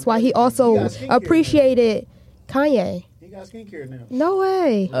think that's why he also got skincare. appreciated Kanye. He got skincare now. No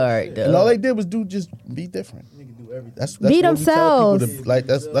way. All right. And all they did was just be different. Nigga do everything. That's Be what we tell themselves. people to- like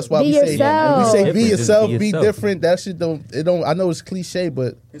that's why Be we say yourself. we say be Different, just yourself, be be yourself. different. That shit don't. I know it's cliche,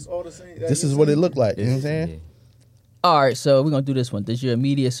 but It's all the same. this is what it looked like. You know what I'm saying? Yeah. All right, so we're going to do this one. Does your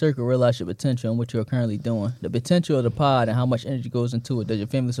immediate circle realize your potential and what you're currently doing? The potential of the pod and how much energy goes into it. Does your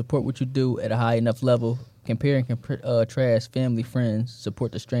family support what you do at a high enough level? Compare and contrast family, friends,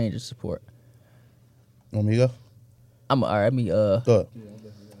 support the strangers, support. Want me to go? I'm all right. Go ahead.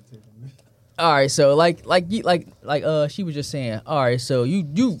 All right, so like she was just saying. All right, so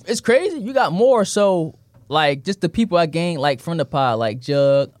you it's crazy. You got more. So like just the people I gained like from the pod, like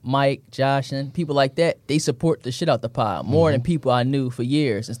Jug, Mike, Josh, and people like that. They support the shit out the pod more than people I knew for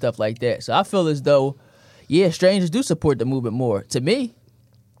years and stuff like that. So I feel as though, yeah, strangers do support the movement more. To me, you know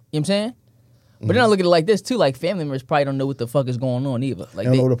what I'm saying. But then I look at it like this too. Like family members probably don't know what the fuck is going on either. Like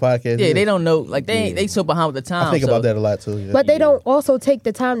They don't know what the podcast Yeah, is. they don't know. Like they ain't they so behind with the time. I think so. about that a lot too. Yeah. But they don't also take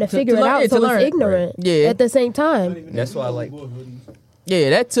the time to figure it learn- out, yeah, so to learn it's it. ignorant. Yeah. At the same time, That's why I like.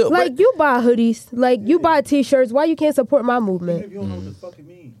 Yeah, that too. like you buy hoodies, like you buy T-shirts. Why you can't support my Even movement? if you don't know what the fuck it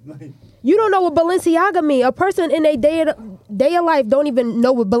means. Like, You don't know what Balenciaga mean. A person in a day of life don't even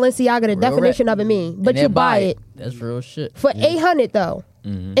know what Balenciaga, the Real definition rap. of it mean. But And you they buy it That's real shit. for $800 though,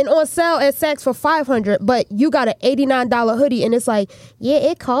 and on sale at Saks for $500. But you got an $89 hoodie, and it's like, yeah,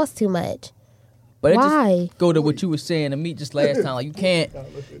 it costs too much. But it Why? just go to what you were saying to me just last time. Like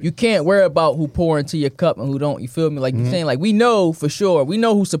you can't worry about who pour into your cup and who don't. You feel me? Like you saying, like we know for sure. We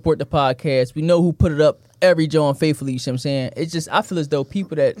know who support the podcast. We know who put it up every John faithfully. You see what I'm saying? It's just I feel as though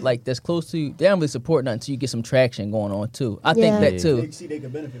people that like that's close to you, they don't really support nothing until you get some traction going on too. I think Yeah. that too. they see they can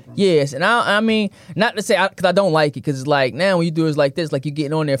benefit from it. Yes, and I mean, not to say because I don't like it, because it's like now when you do it like this, like you're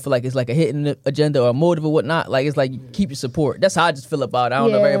getting on there for like it's like a hidden agenda or a motive or whatnot. Like it's like you keep your support. That's how I just feel about it. I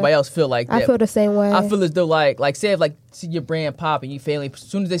don't know if Yeah. everybody else feel like that. I feel the same way. I feel as though like say if like see your brand pop and you family, as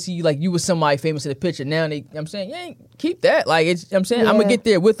soon as they see you like you was somebody famous in the picture, now they I'm saying, yeah, keep that. Like it's I'm saying I'm gonna Yeah. get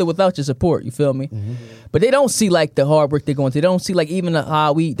there with or without your support. You feel me? But they don't see like the hard work they're going through. They don't see like even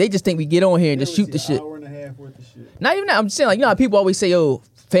how they just think we get on here and just They shoot only the see shit. an hour and a half worth of shit. Not even that. I'm just saying, like, you know how people always say, "Oh,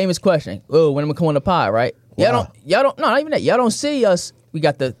 famous question. Oh, when am I coming on the pod?" Right? Wow. Y'all don't. No, not even that. Y'all don't see us. We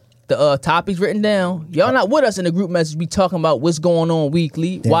got the topics written down. Y'all not with us in the group message. We talking about what's going on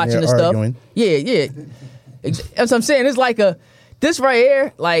weekly, watching they're the stuff. arguing. Yeah. That's what I'm saying. It's like this right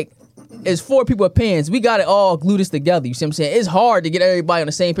here, like. Is four people opinions. We got to all glue this together. You see what I'm saying? It's hard to get everybody on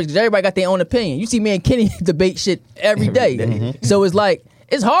the same page because everybody got their own opinion. You see me and Kenny debate shit every day. So it's like,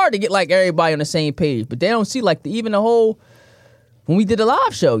 it's hard to get like everybody on the same page. But they don't see like even the whole, when we did the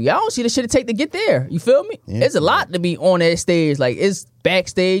live show, y'all don't see the shit it take to get there. You feel me? Yeah. It's a lot to be on that stage. Like it's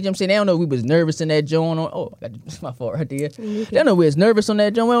backstage. You know what I'm saying? They don't know we was nervous in that joint. It's my fault right there. They don't know we was nervous on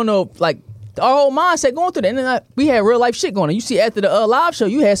that joint. We don't know like, our whole mindset going through that. And then we had real life shit going on. You see, after the live show,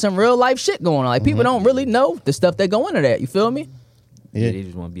 you had some real life shit going on. Like, people don't really know the stuff that go into that. You feel me? Yeah, Yeah. they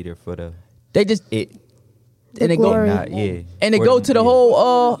just want to be there for the. They just it. The and they glory. go Not, yeah. and they Or go to the yeah.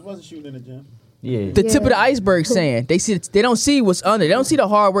 whole wasn't shooting in the gym. Yeah. the tip of the Yeah. iceberg sand. They see they don't see what's under. They don't see the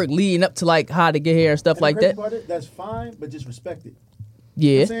hard work leading up to like how to get here and stuff like that. That's fine, but just respect it.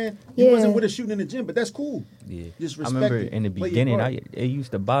 Yeah. I'm saying you Yeah. wasn't with us shooting in the gym, but that's cool. Yeah. Just I respect remember it. in the Play your beginning, part. it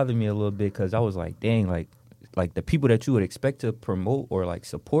used to bother me a little bit because I was like, dang, like the people that you would expect to promote or like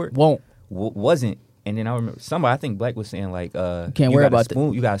support Won't. wasn't. And then I remember somebody, I think Black was saying like, Can't you worry gotta about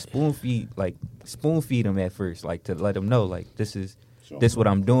that. you got to spoon feed them at first, like to let them know like this is what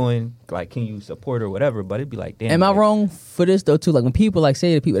I'm doing. Like, can you support or whatever? But it'd be like, damn. Am I like, wrong for this though too? Like when people like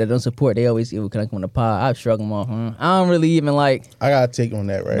say to people that don't support, they always can I come on the pod? I shrug them off. I don't really even like. I got to take on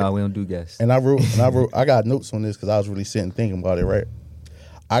that, right? No, we don't do guests. And I got notes on this because I was really sitting thinking about it, right?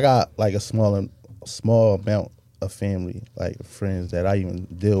 I got like a small amount of family, like friends that I even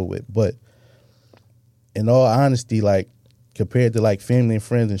deal with. But in all honesty, like compared to like family and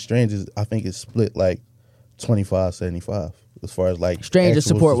friends and strangers, I think it's split like 25-75 as far as like Stranger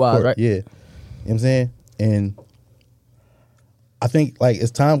actual support-wise, right? Yeah. You know what I'm saying? And I think like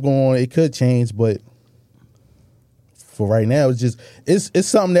as time go on, it could change, but for right now, it's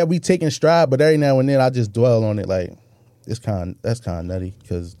something that we take in stride, but every now and then I just dwell on it like that's kind of nutty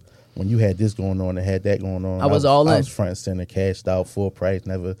because when you had this going on and had that going on, I was all in. I was front and center, cashed out, full price,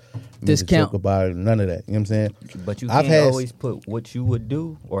 never made a Discount. joke about it, none of that. You know what I'm saying? But you I've can't had- always put what you would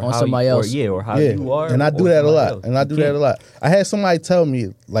do or On how somebody you, else. or how you are. and I do or that a somebody lot. else. And I do You that can't. a lot. I had somebody tell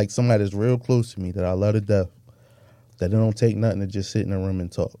me, like somebody that's real close to me that I love to death, that it don't take nothing to just sit in a room and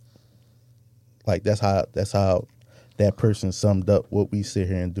talk. Like that's how that person summed up what we sit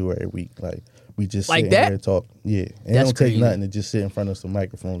here and do every week. Like we just Like sit that? here and talk. Yeah, and it That's don't crazy. take nothing to just sit in front of some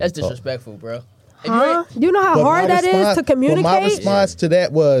microphones. That's and talk. disrespectful, bro. If you Huh? ain't- Do you know how But hard my that is response- to but communicate? my response to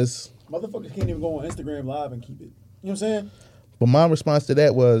that was, Motherfuckers can't even go on Instagram Live and keep it. You know what I'm saying? but my response to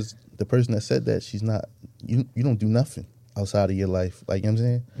that was the person that said that she's not. You don't do nothing outside of your life. Like you know what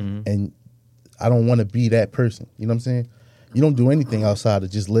I'm saying, and I don't want to be that person. You know what I'm saying? You don't do anything outside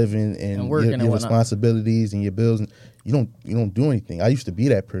of just living and working your and whatnot. responsibilities and your bills. And you don't do anything. I used to be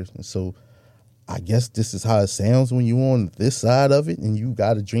that person, so I guess this is how it sounds when you on this side of it and you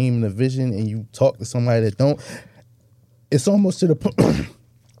got a dream and a vision and you talk to somebody that don't. It's almost to the point.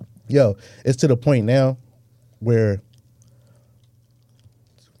 It's to the point now where,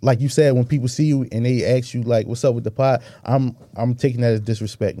 like you said, when people see you and they ask you like, "What's up with the pod?" I'm taking that as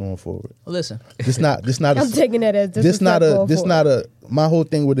disrespect going forward. Listen, This not. I'm taking that as This not a. disrespectful This for- not a. My whole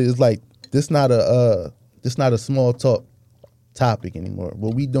thing with it is like this not a. This not a small talk topic anymore.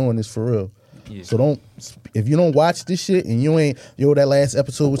 What we doing is for real. Yeah. So don't. If you don't watch this shit and you ain't that last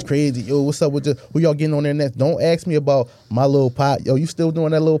episode was crazy. What's up with who y'all getting on there next? Don't ask me about my little pod. You still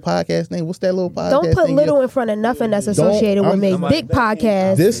doing that little podcast thing? What's that little podcast? Don't put thing? little in front of nothing that's associated with me. Big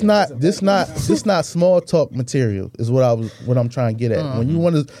podcast. This not small talk material is what I'm trying to get at. When you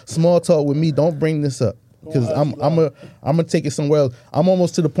want to small talk with me, don't bring this up because I'm gonna take it somewhere else. I'm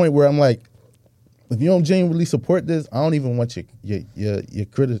almost to the point where I'm like, if you don't genuinely support this, I don't even want your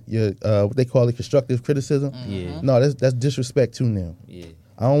what they call it, constructive criticism. Yeah. No, that's disrespect too now. Yeah.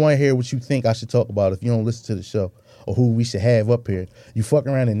 I don't want to hear what you think I should talk about if you don't listen to the show or who we should have up here. You fuck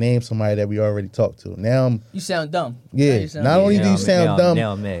around and name somebody that we already talked to. Now you sound dumb. yeah. Now you sound Not dumb. only do you sound dumb,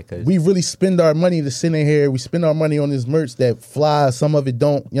 Now I'm mad because we really spend our money to sit in here. We spend our money on this merch that flies. Some of it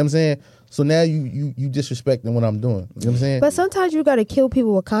don't. You know what I'm saying? So now you disrespecting what I'm doing. You know what I'm saying? But sometimes you gotta kill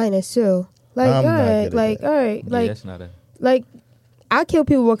people with kindness too. Like, I'm all not right, good at like, that. all right, like, that's not a. like, I kill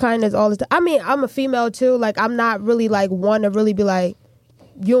people with kindness all the time. I mean, I'm a female too. Like, I'm not really like one to really be like,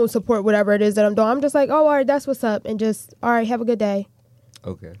 you don't support whatever it is that I'm doing. I'm just like, oh, all right, that's what's up, and just all right, have a good day.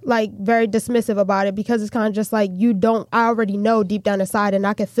 Okay. Like, very dismissive about it because it's kind of just like you don't. I already know deep down inside, and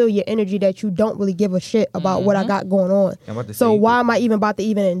I can feel your energy that you don't really give a shit about what I got going on. I'm about to So say, why am I even about to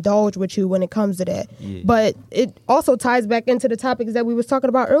even indulge with you when it comes to that? Yeah. But it also ties back into the topics that we was talking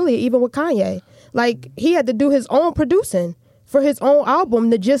about earlier, even with Kanye. Like, he had to do his own producing for his own album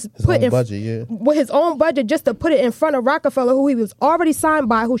to just put own budget, yeah. with his own budget just to put it in front of Rockefeller, who he was already signed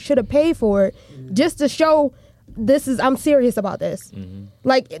by, who should have paid for it, just to show I'm serious about this.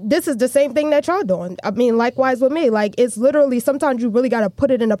 Like, this is the same thing that y'all doing. I mean, likewise with me. Like, it's literally, sometimes you really got to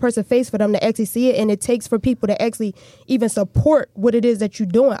put it in a person's face for them to actually see it, and it takes for people to actually even support what it is that you're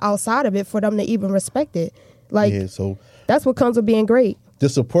doing outside of it for them to even respect it. Like, yeah. So that's what comes with being great. the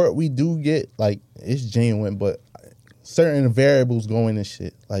support we do get, like, it's genuine, but certain variables go in this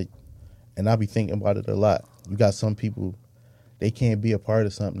shit. Like, and I be thinking about it a lot. You got some people, they can't be a part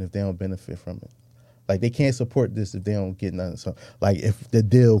of something if they don't benefit from it. Like, they can't support this if they don't get nothing. So, like, if the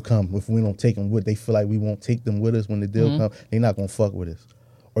deal come, if we don't take them with, they feel like we won't take them with us when the deal come, they not gonna fuck with us.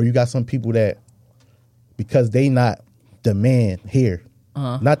 or you got some people that because they not the man here.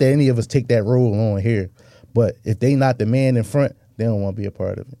 Not that any of us take that role on here, but if they not the man in front, they don't want to be a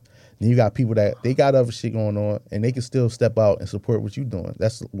part of it. Then you got people that they got other shit going on, and they can still step out and support what you doing.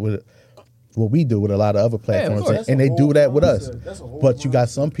 That's what we do with a lot of other platforms, course. and they do that with us. But you got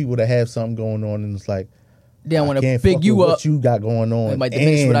some people that have something going on, and it's like They don't want to can't big fuck you with up. what you got going on, It might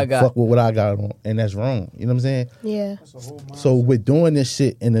diminish what I got. fuck with what I got on, and that's wrong. You know what I'm saying? Yeah. So with doing this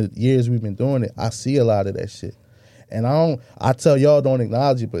shit in the years we've been doing it, I see a lot of that shit. And I tell y'all don't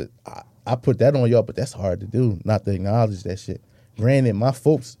acknowledge it, but I put that on y'all, but that's hard to do, not to acknowledge that shit. Granted, my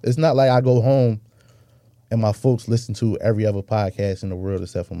folks, it's not like I go home and my folks listen to every other podcast in the world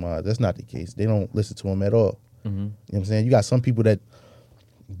except for mine. That's not the case. They don't listen to them at all. You know what I'm saying? You got some people that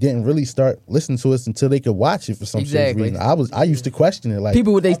didn't really start listening to us until they could watch it for some Exactly. reason. I used to question it, like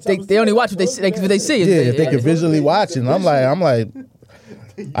People they only watch what they see. yeah, if they could visually watch it. And I'm like,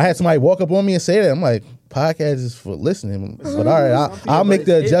 I had somebody walk up on me and say that. I'm like, podcast is for listening. But all right, I'll make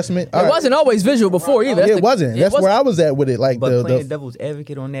the adjustment. All It right. wasn't always visual before either. Yeah, it wasn't. That's where I was at with it. Like But playing the devil's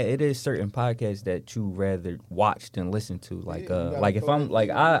advocate on that, it is certain podcasts that you rather watch than listen to. Like if I'm like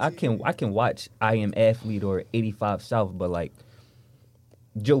I can watch I Am Athlete or 85 South, but like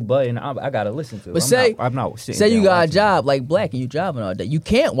Joe Budden, I gotta listen to. But I'm not sitting say you down got a watching job like Black and you driving all day, you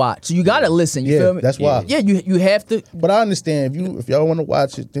can't watch, so you gotta listen. You Yeah, feel me? that's why. Yeah, you have to But I understand if y'all want to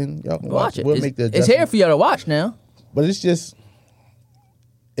watch it, then y'all can watch it. We'll It's, make the it's adjustment. here for y'all to watch now. But it's just,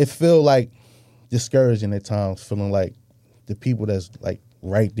 it feel like discouraging at times, feeling like the people that's like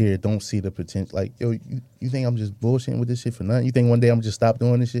right there don't see the potential. Like, yo, you think I'm just bullshitting with this shit for nothing? You think one day I'm just stop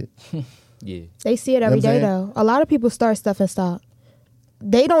doing this shit? Yeah. They see it every You know what day I'm though. A lot of people start stuff and stop.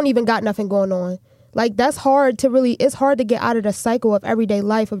 They don't even got nothing going on. Like that's hard to really, it's hard to get out of the cycle of everyday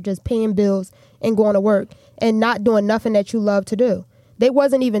life of just paying bills and going to work and not doing nothing that you love to do. They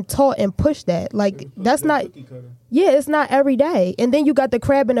wasn't even taught and pushed that. Like that's not, yeah, it's not every day. And then you got the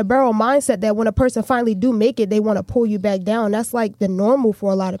crab in the barrel mindset that when a person finally do make it, they want to pull you back down. That's like the normal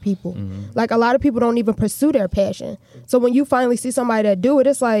for a lot of people. Like a lot of people don't even pursue their passion. So when you finally see somebody that do it,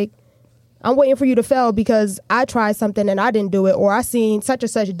 it's like, I'm waiting for you to fail because I tried something and I didn't do it, or I seen such and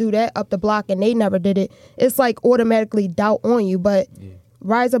such do that up the block and they never did it. It's like automatically doubt on you, but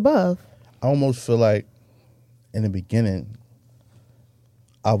rise above. I almost feel like in the beginning,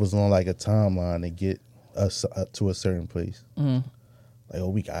 I was on like a timeline to get us to a certain place. Like, oh,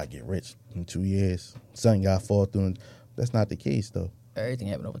 we gotta get rich in 2 years. Something gotta fall through. And that's not the case though. Everything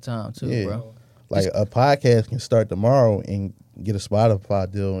happened over time too, Yeah. bro. Like a podcast can start tomorrow and get a Spotify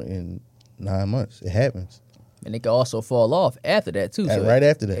deal in 9 months. It happens. And it can also fall off after that too. So Right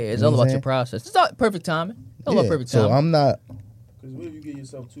after that. Yeah, it's You know all what I'm about your saying? process. It's not perfect timing. All about perfect so timing. I'm not. Because what if you give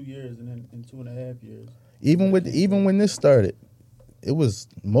yourself 2 years and then in 2.5 years? Even when this started, it was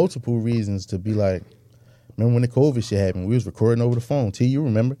multiple reasons to be like. Remember when the COVID shit happened? We was recording over the phone. T, you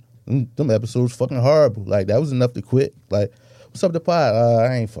remember? Them episodes fucking horrible. Like that was enough to quit. Like, what's up the pod?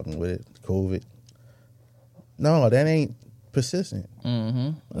 I ain't fucking with it. COVID. No, that ain't persistent.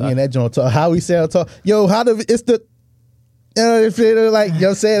 Me and that joint talk. How we sound talk. Yo, it's the. Like, you know what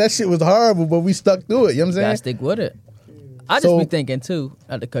I'm saying? That shit was horrible, but we stuck through it. You know what I'm saying? Gotta stick with it. I just So- be thinking too,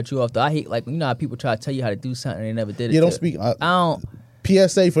 not to cut you off though. I hate like you know how people try to tell you how to do something and they never did it. Yeah, don't to- speak. I don't.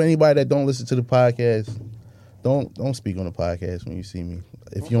 PSA for anybody that don't listen to the podcast. Don't speak on the podcast when you see me.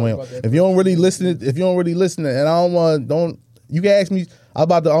 If you don't really listen, and I don't you can ask me. I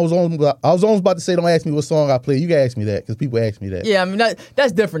was almost about to say don't ask me what song I play. You can ask me that because people ask me that. Yeah, I mean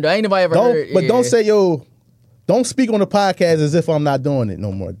that's different though. Ain't nobody ever heard. Don't say don't speak on the podcast as if I'm not doing it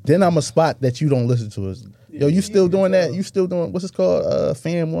no more. Then I'm a spot that you don't listen to us. Yo, you still doing that? You still doing what's it called?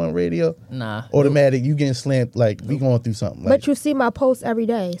 Fam One Radio. Nah. Automatic. You getting slammed like we going through something. Like, But you see my posts every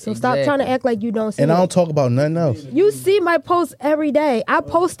day. So stop trying to Exactly. act like you don't see and I it. don't talk about nothing else. You see my posts every day. I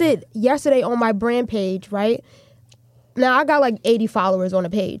posted yesterday on my brand page, right? Now I got like 80 followers on the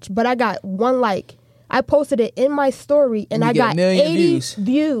page, but I got one like. I posted it in my story and You I get a got million 80 views.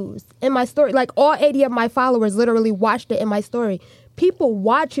 views in my story. Like all 80 of my followers literally watched it in my story. People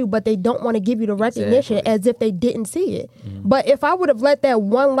watch you, but they don't want to give you the recognition as if they didn't see it. But if I would have let that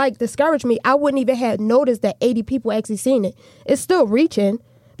one like discourage me, I wouldn't even have noticed that 80 people actually seen it. It's still reaching,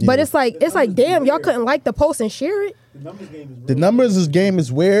 but it's like damn, y'all couldn't like the post and share it. The numbers game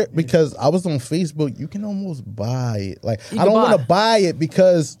is weird because I was on Facebook. You can almost buy it. Like I don't want to buy it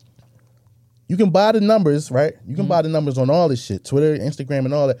because you can buy the numbers, right? You can buy the numbers on all this shit, Twitter, Instagram,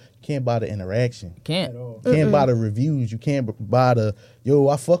 and all that. You can't buy the interaction. Can't. You can't buy the reviews. You can't buy the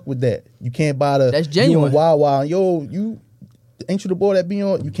I fuck with that. You can't buy the That's genuine. You and Wow. Yo, ain't you the boy that be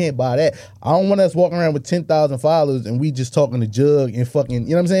on? You can't buy that. I don't want us walking around with 10,000 followers and we just talking to Jug and fucking, you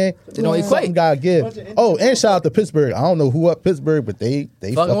know what I'm saying? They don't equate. Something gotta give. Oh, and shout out to Pittsburgh. I don't know who up Pittsburgh, but they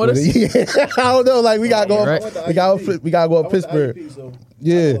Fucking fuck with with it. Yeah. I don't know. Like we gotta go. Right. We gotta go up Pittsburgh.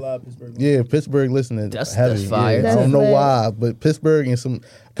 Yeah, Pittsburgh listening. That's heavy. fire. Yeah, That's I don't know lit. why, but Pittsburgh and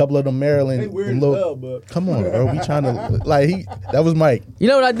a couple of them Maryland. They weird them as little- hell, but- Come on, bro. We trying to like that was Mike. You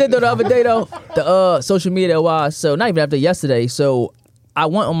know what I did though the other day though? The social media wise, so not even after yesterday. So I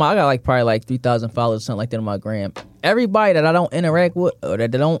went on I got like probably like 3,000 followers, something like that on my gram. Everybody that I don't interact with or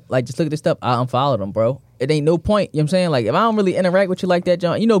that they don't like just look at this stuff, I unfollow them, bro. It ain't no point. You know what I'm saying? Like if I don't really interact with you like that,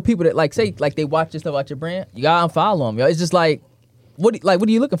 John, you know people that like say like they watch this stuff about your brand, you gotta unfollow them, yo. It's just like what are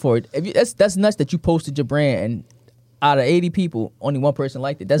you looking for? If you, that's nuts that you posted your brand and out of 80 people, only one person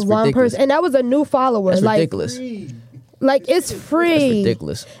liked it. That's One ridiculous. person, and that was a new follower. That's like, ridiculous. Like it's free. That's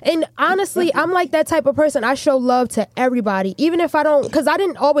ridiculous. And honestly, I'm like that type of person. I show love to everybody, even if I don't, because I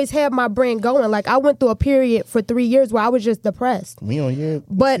didn't always have my brand going. Like I went through a period for 3 years where I was just depressed. We on year.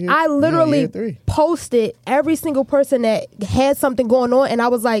 But I literally 3. posted every single person that had something going on, and I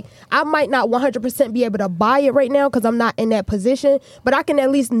was like, I might not 100% be able to buy it right now because I'm not in that position, but I can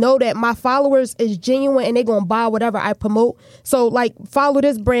at least know that my followers is genuine and they're gonna buy whatever I promote. So like, follow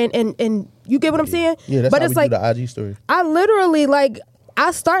this brand, and you get what I'm saying? Yeah, that's but how it's we like do the IG story. I literally like.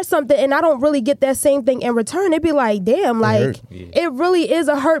 I start something and I don't really get that same thing in return. It'd be like, damn, like hurt. it really is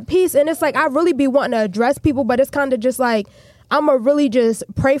a hurt piece. And it's like, I really be wanting to address people, but it's kind of just like, I'ma really just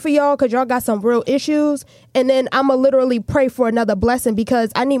pray for y'all because y'all got some real issues. And then I'ma literally pray for another blessing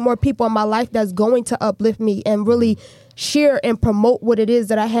because I need more people in my life that's going to uplift me and really share and promote what it is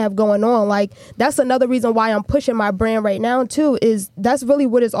that I have going on. Like, that's another reason why I'm pushing my brand right now too, is that's really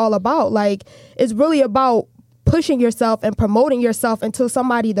what it's all about. Like, it's really about pushing yourself and promoting yourself until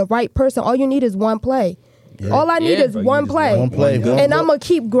somebody, the right person. All you need is one play. All I need Yeah, is bro, you one just play. One play. And I'm going to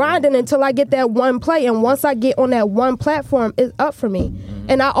keep grinding until I get that one play. And once I get on that one platform, it's up for me.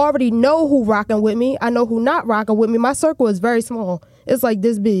 And I already know who rocking with me. I know who not rocking with me. My circle is very small. It's like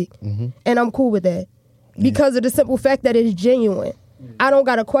this big. And I'm cool with that. Because of the simple fact that it's genuine. I don't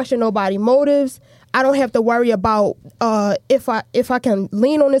got to question nobody motives. I don't have to worry about if I can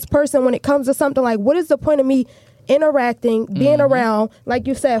lean on this person when it comes to something. Like, what is the point of me interacting, being around, like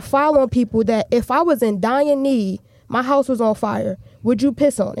you said, following people that if I was in dying need, my house was on fire, would you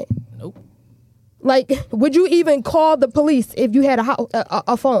piss on it? Nope. Like, would you even call the police if you had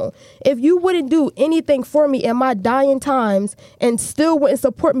a phone? If you wouldn't do anything for me in my dying times and still wouldn't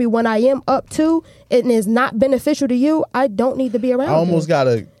support me when I am up to, and is not beneficial to you, I don't need to be around I almost you.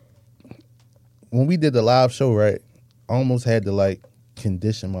 gotta. When we did the live show, right? I almost had to like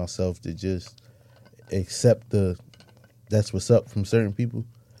condition myself to just accept that's what's up from certain people,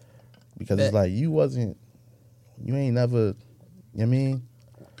 because it's like you ain't never. You know what I mean?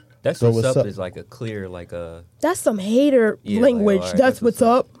 That's So what's what's up up? is like a clear like a That's some hater Yeah, like, language. alright, that's what's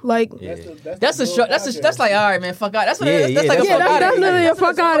up. Like, yeah. That's like, all right, man, fuck out. That's what it is. That's Yeah, like a that's yeah, fuck that's out of here. definitely a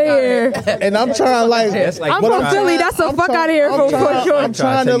fuck out of here. And I'm trying like. That's like I'm what from Philly. That's a fuck out of here for sure. I'm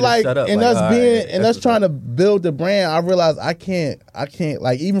trying to tell you to like, shut up, and like, us all being, right, and that's us trying to build the brand. I realize I can't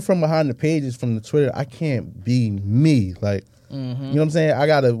like even from behind the pages from the Twitter, I can't be me. Like, you know what I'm saying? I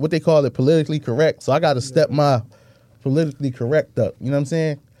gotta what they call it politically correct. So I gotta step my politically correct up. You know what I'm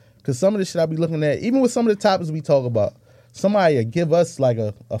saying? Because some of the shit I be looking at, even with some of the topics we talk about, somebody will give us like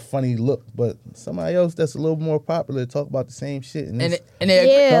a funny look, but somebody else that's a little more popular talk about the same shit. And And it's-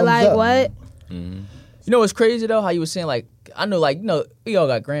 they Yeah, thumbs like up. what? You know what's crazy though? How you were saying like I know like we all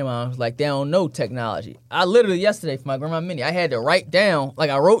got grandmas like they don't know technology. I literally yesterday for my grandma Minnie I had to write down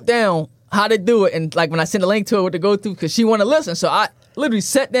I wrote down how to do it and like when I sent a link to her what to go through because she want to listen. So I literally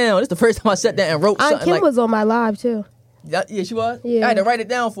sat down. This is the first time I sat down and wrote Aunt something Kim like was on my live too. yeah she was. Yeah. I had to write it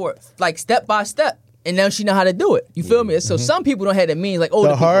down for it like step by step. And now she know how to do it. You feel me? So some people don't have the means like older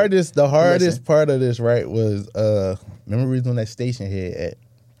the people. hardest listen. part of this, right, was remember we was on that station head at.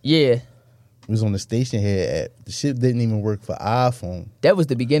 Yeah, We was on the station head at. The shit didn't even work for iPhone. that was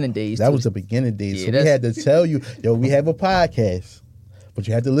the beginning days. That too. was the beginning days. Yeah, So we had to tell you, yo, we have a podcast. But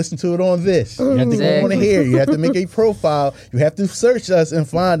you have to listen to it on this. You have to go on Exactly. here. You have to make a profile. You have to search us and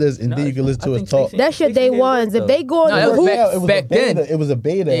find us, and then you can listen to us talk. That shit day ones. If they go No, on that the was hoops, back- It was back a beta. then. It was a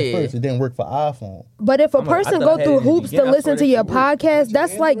beta at Yeah. first. It didn't work for iPhone. but if a I'm like, I person thought go I had through it in the hoops to beginning. I listen swear to they your said podcast,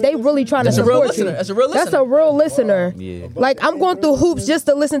 that's like they really trying That's to a real support listener. you. That's a real listener. That's a real listener. Yeah. Like I'm going through hoops just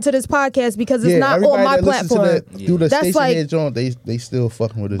to listen to this podcast because it's not on everybody my that listen to platform. that, through the That's station like- head joint, they still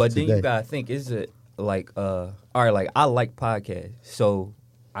fucking with us But then today. you gotta think, is it like all right, like I like podcasts. So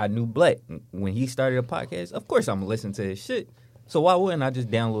I knew Black when he started a podcast, of course I'm gonna listen to his shit. So why wouldn't I just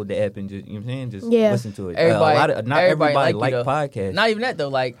download the app and just, you know what I'm saying, just Yeah. listen to it? Everybody, Not everybody like you, though. podcasts. Not even that though.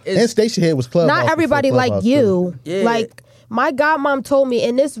 Like, And it's, Station Head was Clubhouse. Not everybody before like Clubhouse, you. too. Yeah. Like my godmom told me,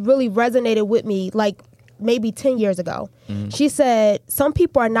 and this really resonated with me. Like maybe 10 years ago, she said some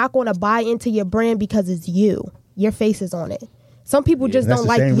people are not going to buy into your brand because it's you. Your face is on it. Some people just And that's don't the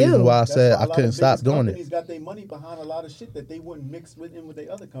like same reason you. why I That's said why a I lot couldn't of stop biggest doing companies it. got their money behind a lot of shit that they wouldn't mix with their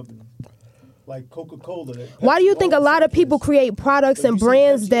other companies, like Coca-Cola. Why do you think a lot of people create products and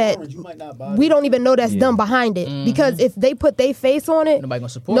brands that we don't even know that's done behind it? Because if they put their face on it, nobody gonna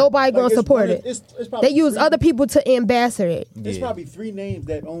support. nobody gonna support it. They use other people to ambassador it. There's probably 3 names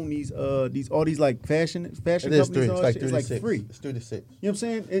that own these like fashion It companies. is 3. and It's all like that 3 shit. It's to like 6. 3. It's 3 to 6. You know what I'm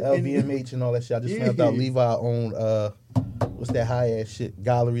saying? LVMH and all that shit. I just found out Levi owned what's that high ass shit?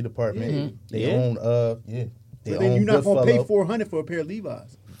 Gallery department. They own They So own then you're not gonna pay Goodfellow. $400 for a pair of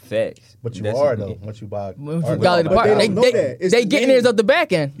Levi's. Facts. But you That's- are though once you buy. From Art Golly Department. the But Park, they they, don't know they, that. It's they the getting name. theirs up the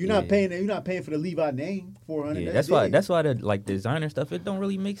back end. You're not paying. You're not paying for the Levi name $400. Yeah, that's why the like designer stuff, it don't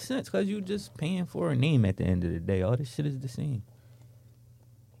really make sense because you just paying for a name at the end of the day. All this shit is the same.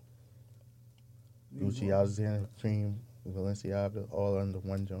 Gucci, Alexander, Cream, Balenciaga, all under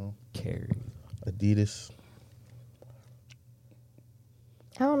one joint. Carry. Adidas.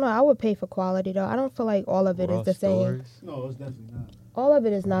 I don't know. I would pay for quality though. I don't feel like all of it is Ross the same. stores. No, it's definitely not. All of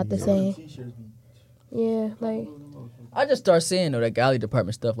it is not the same. T-shirts be Yeah, like I just start seeing though that Golly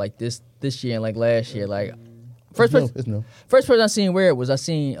department stuff like this year and like last year. Like first person, It's new. first person I seen wear it was I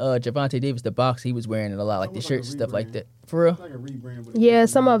seen Javante Davis the box. He was wearing it a lot, like the Looks like a shirts and stuff like rebrand. that. For real. It's like a rebrand. But yeah,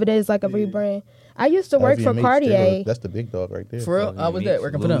 some of it is like a rebrand. I used to work for LVMH, Cartier. That's the big dog right there. For real, I was there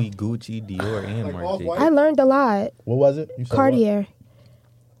working for Louis, them. Gucci, Dior, and Like Marc Off-White? I learned a lot. What was it? You said what? Cartier.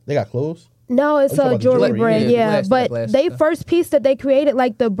 They got clothes. No, it's Oh, you talking a about the jewelry jewelry? brand, Yeah, yeah. glass, But glass they stuff. first piece that they created,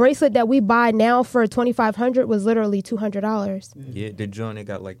 like the bracelet that we buy now for $2,500, was literally $200. Yeah, the joint that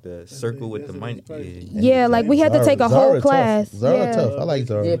got like the circle with the money. Yeah, like we had to take a whole Zara class. Tough. Zara Yeah. tough. I like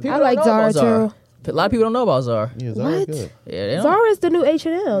Zara. Yeah, people I don't like know Zara about Zara. too. A lot of people don't know about Zara. Yeah, Zara What? good. Yeah, they don't. Zara is the new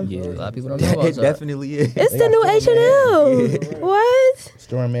H&M. Yeah, A lot of people don't know about it Zara. definitely is. It's They the new got H&M. What?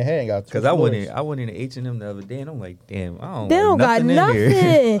 Store in Manhattan got 2 Because I went floors. in the H&M the other day and I'm like, damn, I don't They like don't got nothing in here.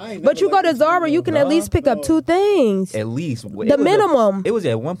 nothing. I ain't But you never go to liked Zara, you can at Nah, least pick up no. 2 things. At least. The minimum. It was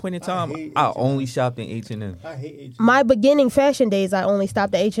at one point in time, hate I H&M. only shopped in H&M. I hate H&M. My beginning fashion days, I only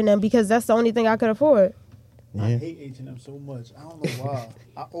stopped at H&M because that's the only thing I could afford. I Yeah. hate H&M so much. I don't know why.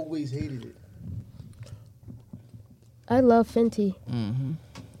 I always hated it. I love Fenty. Mm-hmm.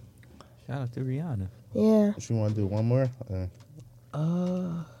 Shout out to Rihanna. Yeah. What you want to do? One more? Yeah,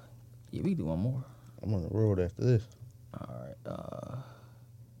 we can do one more. I'm on the road after this. All right.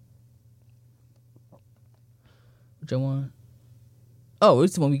 Which one? Oh,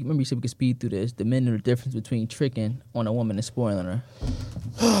 it's the one we remember you said we could speed through this. The men and the difference between tricking on a woman and spoiling her.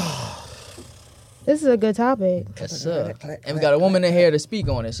 This is a good topic. Yes, sir. And we got a woman in here to speak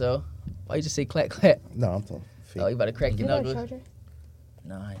on it, so why you just say clap clap? No, I'm talking. Oh, you about to crack your You got a knuckles? charger?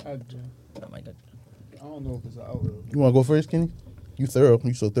 No, I ain't. Oh my God. I don't know if it's out there. You want to go first, Kenny? You thorough.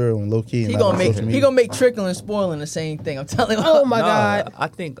 You so thorough and low key. He gonna make trickling and spoiling the same thing. I'm telling you. Oh my Nah, God. I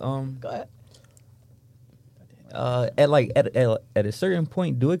think Go ahead. at a certain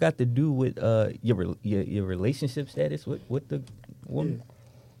point, do it got to do with your relationship status with the woman?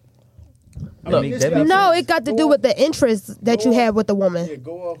 Look, No, it got to do with the interests that you have with the Yeah, woman.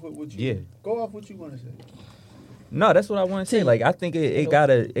 go off with what you. Yeah. Go off what you want to say. No, that's what I want to say. Like I think it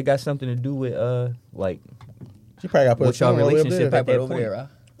got something to do with like She probably got to put What's a song your all the way up relationship there. at Put it that over point? there, right?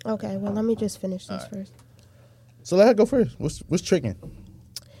 Okay, well, let me just finish this first. So let her go first. What's tricking?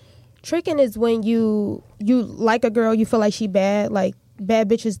 Tricking is when you like a girl, you feel like she bad. Like bad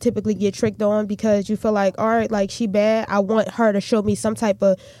bitches typically get tricked on because you feel like, all right, like she bad. I want her to show me some type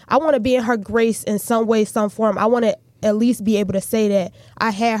of. I want to be in her grace in some way, some form. I want to at least be able to say that I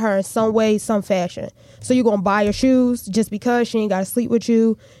had her in some way, some fashion. So you're gonna buy her shoes just because she ain't gotta sleep with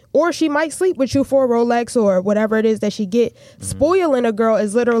you, or she might sleep with you for a Rolex or whatever it is that she get. Spoiling a girl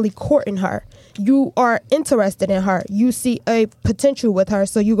is literally courting her. You are interested in her. You see a potential with her,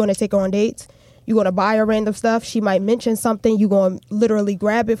 so you're gonna take her on dates. You're gonna buy her random stuff. She might mention something. You're gonna literally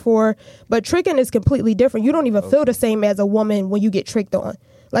grab it for her. But tricking is completely different. You don't even feel the same as a woman when you get tricked on.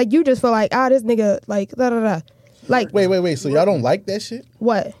 Like you just feel like, this nigga, like da da da. Like Wait. So y'all don't like that shit?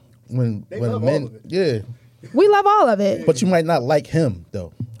 what? When love men, all of it. yeah. We love all of it. But you might not like him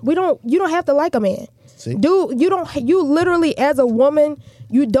though. You don't have to like a man. See? Dude, you literally as a woman,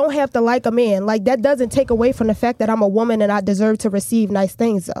 you don't have to like a man. Like that doesn't take away from the fact that I'm a woman and I deserve to receive nice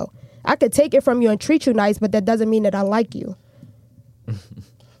things though. I could take it from you and treat you nice, but that doesn't mean that I like you.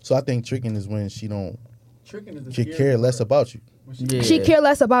 So I think tricking is when she don't tricking is the She scary care part. less about you. Yeah. She care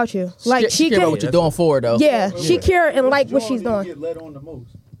less about you. Like she care about can. what you're doing for her, though. Yeah, she care and like what John she's didn't doing. Get led on the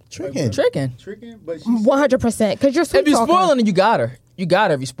most. Tricking. Tricking. Tricking, but she's 100%. Because you're sweet If you're talking. spoiling her, you got her. You got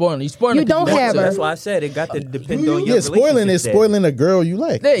her if you're spoiling her. You spoiling You her 'cause don't want have to. her. That's why I said it got to depend on your Yeah, spoiling is relationship spoiling a girl you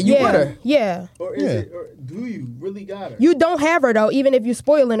like. Yeah, you with Yeah, her. yeah. Or is Yeah. it? Or do you really got her? You don't have her though, even if you're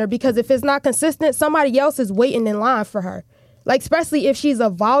spoiling her, because if it's not consistent, somebody else is waiting in line for her. Like especially if she's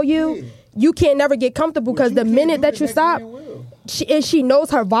of value, Yeah. you can't never get comfortable because the minute that you stop, and she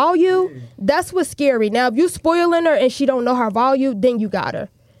knows her value, that's what's scary. Now, if you spoiling her and she don't know her value, then you got her.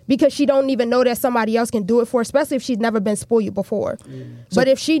 Because she don't even know that somebody else can do it for her, especially if she's never been spoiled before. But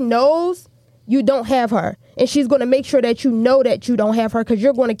if she knows you don't have her, and she's going to make sure that you know that you don't have her, because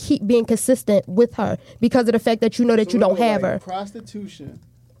you're going to keep being consistent with her because of the fact that you know that you don't have her. Prostitution.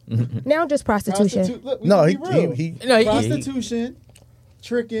 Now just prostitution. Look, we No, can be real. he No, he- prostitution,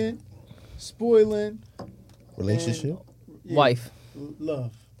 tricking, spoiling, relationship. yeah, Wife.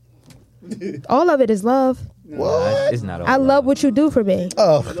 love. All of it is love. What? It's not all I love what you do for me.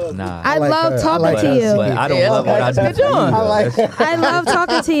 Oh, Nah. I like love her. I talking like to her. you. But I don't Yeah, love what I that's do. good for you. job. I like her. I love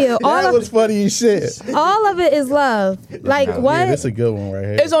talking to you. That All was funny as shit. of it is love. Like Yeah, what? Yeah, that's a good one right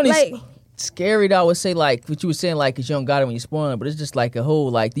here. It's only Like- scary that I would say like what you were saying like because you don't got it when you're spoiling, but it's just like a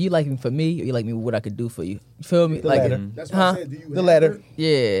whole like, do you like me for me or you like me with what I could do for you? You feel me? The like, latter. That's what Huh? I said. Do you The have letter. her?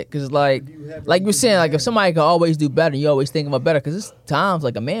 yeah, because like Do you have like you were her? saying like if somebody can always do better, you always think about better because it's times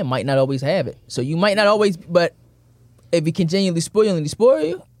like a man might not always have it, so you might not always. But if he continually spoil you,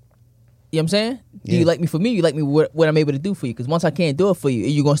 you know what I'm saying? Do Yeah. you like me for me? You like me what I'm able to do for you? Because once I can't do it for you, are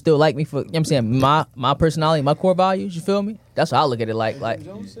you gonna still like me for? You know what I'm saying? My personality, my core values. You feel me? That's how I look at it. Like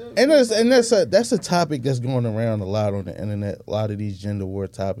And that's a topic that's going around a lot on the internet. A lot of these gender war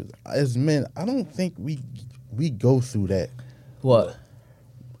topics. As men, I don't think we go through that. what?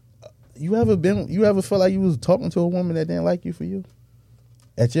 You ever felt like you was talking to a woman that didn't like you for you?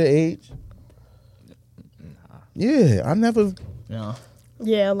 At your age? Yeah, I never. No.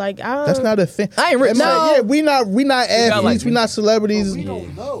 Yeah, like That's not a thing. I ain't rich. mean, No. yeah, we not athletes. like we me. not celebrities. We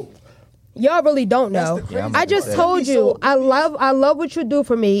don't know. y'all really don't know. That's the crazy I just part. told So- you I love what you do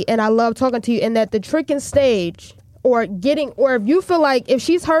for me, and I love talking to you. And that the tricking stage, or if you feel like if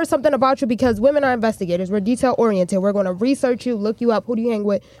she's heard something about you, because women are investigators, we're detail oriented. We're going to research you, look you up. Who do you hang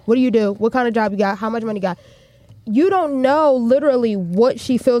with? What do you do? What kind of job you got? How much money you got? You don't know literally what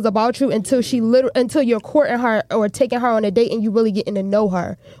she feels about you until until you're courting her or taking her on a date and you really getting to know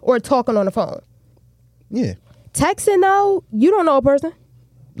her or talking on the phone. Yeah, Texting though, you don't know a person.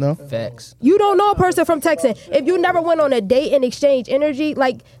 no. Facts. You don't know a person from texting. If you never went on a date and exchanged energy,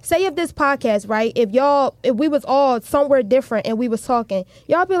 like say if this podcast, right? If we was all somewhere different and we was talking,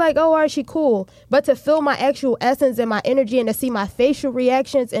 y'all be like, oh, all right, she cool. But to feel my actual essence and my energy and to see my facial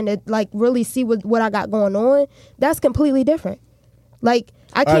reactions and to like really see what I got going on, that's completely different. Like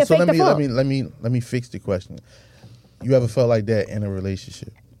I All can't right, so fake let the me funk. let me fix the question. You ever felt like that in a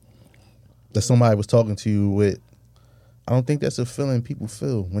relationship? That somebody was talking to you with? I don't think that's a feeling people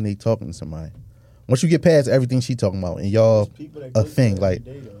feel when they talking to somebody. Once you get past everything she talking about and y'all a thing like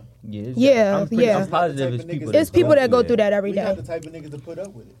Yeah, yeah. I'm positive it's people. It's people that go through that every We not day. the type of niggas to put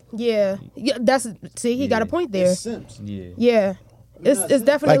up with it. Yeah, he got a point there. It's simps. Yeah. Yeah, it's not it's saying-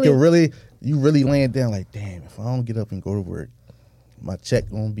 definitely you really laying down like, damn, if I don't get up and go to work, my check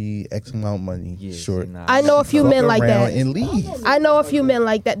gonna be X amount of money Yeah, short. nah. I know a few Fuck men like around that. and leave. I know a few men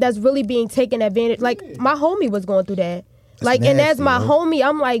like that. That's really being taken advantage. Like my homie was going through that. Like, and as nasty, my bro. homie,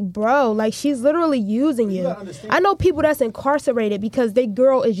 I'm like, bro, like she's literally using you. gotta understand- I know people that's incarcerated because their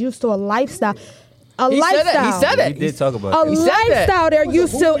girl is used to a lifestyle. He said that. We did talk about A that. He said that. lifestyle they're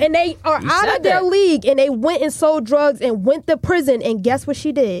used to, and they are He out said of their that. league, and they went and sold drugs and went to prison. And guess what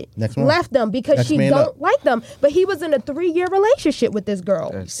she did? Next one. Left them because Next she man don't up. like them. But he was in a 3-year relationship with this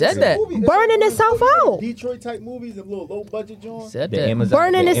girl. He said that. Burning itself out. Detroit type movies and little low budget joints. Said The that. Amazon,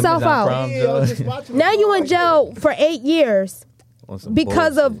 Burning the itself Amazon out. Prime Yeah, I was job. just watching Now it. you in jail for 8 years On some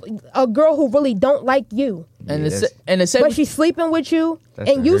because bullshit. of a girl who really don't like you. And Yeah, the same. But she's sleeping with you, That's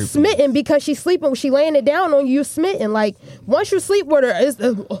and the you herpes. smitten because she's sleeping. She laying it down on you. You smitten. Like once you sleep with her, it's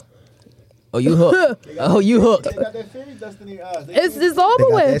Oh, you hooked. Oh, you hooked. They got that fairy dust in their eyes. it's They over got that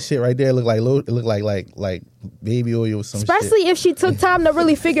with. shit right there. Look like it look like baby oil or some Especially shit. if she took time to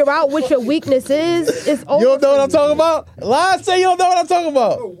really figure out what your weakness is. It's over. You don't know what I'm talking about? Lies say you don't know what I'm talking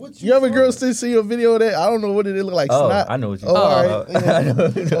about. Bro, what you ever girl still see a video of that? I don't know what it look like. Oh, Snot. I know what you're Oh, talking all about. I know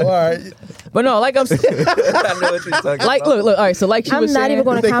what you're right. Oh, all right. But no, like I'm saying, I know what you're talking like about. look, all right. So like she I'm was not saying, even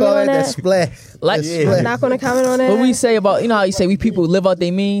going They to call comment on that that. splash. Like- That Yeah. splash. I'm not going to comment on that. what we say about, you know how you say we people live out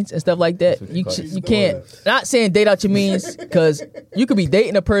their means and stuff like that. You can't, not saying date out your means, because you could be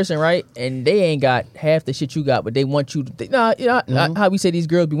dating a person, right, and they ain't got half the shit you got, but they want you to. How we say these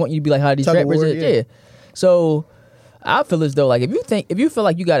girls be wanting you to be like how these Tug of rappers war, is. yeah. Yeah. So I feel as though like if you feel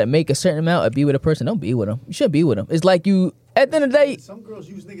like you got to make a certain amount or be with a person, don't be with them. You should be with them. It's like you at the end of the day. Some girls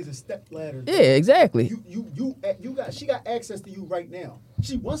use niggas as step ladders. Yeah, exactly. She got access to you right now.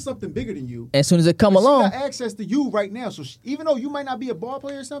 She wants something bigger than you. As soon as it come But she along, got access to you right now. So even though you might not be a ball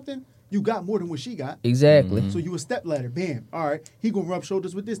player or something, you got more than what she got. exactly. So you a step ladder. Bam. All right. He gonna rub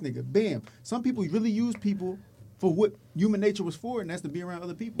shoulders with this nigga. Bam. Some people really use people for what human nature was for, and that's to be around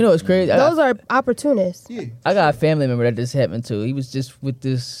other people. You know what's crazy? Those are opportunists. Yeah. I got a family member that this happened to. He was just with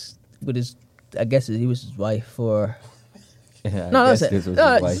his, I guess he was his wife for. Yeah, I No, guess that's it. this was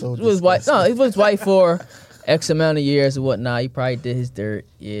No, his wife. So it was wife. No, disgusting. it was his wife for X amount of years or whatnot. He probably did his dirt,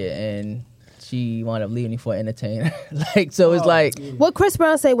 yeah, and she wound up leaving him for an entertainer. Like, so it's like What Chris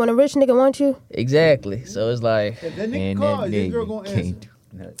Brown say when a rich nigga wants you? exactly. So it's like If that nigga And calls, that your girl nigga gonna answer. can't do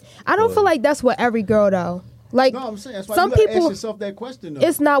nothing. I don't feel like that's what every girl though. Like No, I'm saying that's why some you gotta people, ask yourself that question. Though.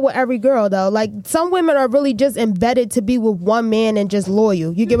 it's not with every girl though. Like some women are really just embedded to be with one man and just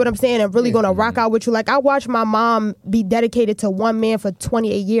loyal. You get what I'm saying? And really gonna rock out with you. Like I watched my mom be dedicated to one man for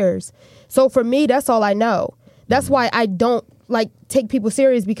 28 years. So for me, that's all I know. That's why I don't like take people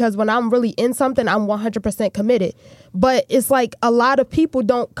serious, because when I'm really in something, I'm 100% committed. But it's like a lot of people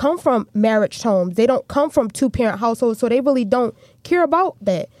don't come from marriage homes. They don't come from 2-parent households, so they really don't care about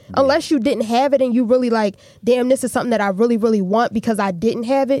that. Unless you didn't have it and you really like, damn, this is something that I really, really want because I didn't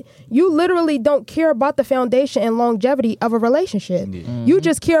have it. You literally don't care about the foundation and longevity of a relationship. You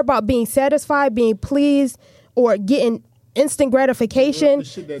just care about being satisfied, being pleased, or getting instant gratification. The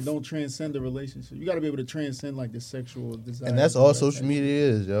shit that don't transcend the relationship. You got to be able to transcend like the sexual desire. And that's all social media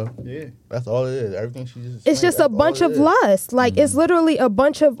is, yo. Yeah. That's all it is. Everything she just. It's just a bunch of lust. Like it's literally a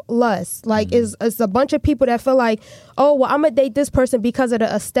bunch of lust. Like it's a bunch of people that feel like, oh well, I'm gonna date this person because of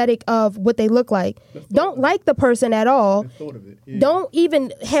the aesthetic of what they look like. Don't like the person at all. The thought of it. Yeah. Don't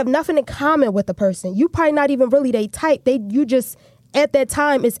even have nothing in common with the person. You probably not even really they type. You just at that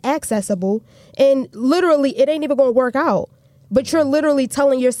time it's accessible, and literally it ain't even gonna work out. But you're literally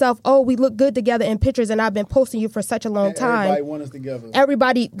telling yourself, oh, we look good together in pictures, and I've been posting you for such a long And everybody time. want us together.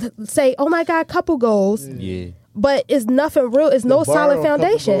 Everybody say, oh my God, couple goals. Yeah. But it's nothing real. It's no solid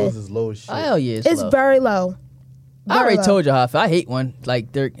foundation. Is low as shit. hell yeah, It's low. very low. I already low. told you how I feel. I hate when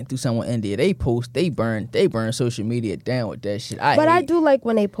like Dirk and through someone in India. They post, they burn social media down with that shit. But I hate. do like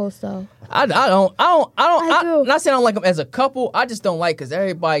when they post though. I don't. I do. I'm not saying I don't like them as a couple. I just don't like because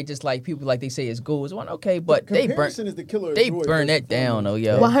everybody just like people like they say it's good. It's one okay, but they burn. Comparison is the killer of They joy, burn first that and down though, foremost.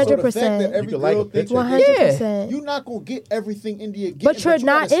 yo. 100%. So the fact that every You can like girl a thinks picture. $100%. you're not gonna get everything India gets. But you're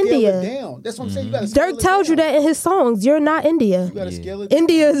not India. Down. That's what I'm saying. You gotta scale Dirk it tells you down. that in his songs. You're not India. You gotta scale it down.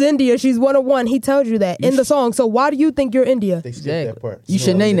 India is India. She's 101. He tells you that in the song. So why do you think you're India? They skip Exactly. that part. You know,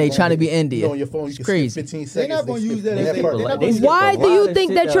 should on your name phone, trying to be you India. know, on your phone, you It's can crazy. skip 15 They're seconds. not gonna They use skip that as part. they- Like, they they skip Why a do you lot of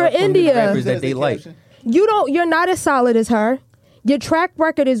think shit, that you're from these India? rappers that As they the like. caption. You're not as solid as her. Your track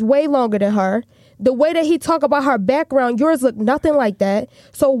record is way longer than her. The way that he talk about her background, yours look nothing like that.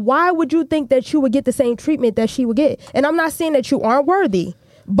 So why would you think that you would get the same treatment that she would get? And I'm not saying that you aren't worthy,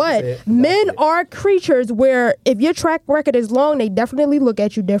 but That's it. men That's it. are creatures where if your track record is long, they definitely look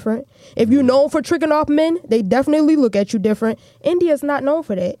at you different. If you're known for tricking off men, they definitely look at you different. India's not known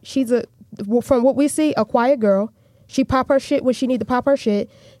for that. She's from what we see, a quiet girl. She pop her shit when she need to pop her shit.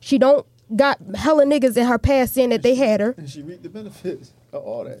 She don't got hella niggas in her past saying that they had her. And she reaped the benefits of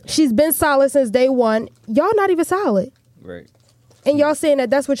all that. She's been solid since day one. Y'all not even solid. Right. And y'all saying that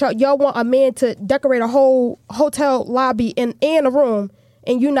that's what y'all want a man to decorate a whole hotel lobby and a room,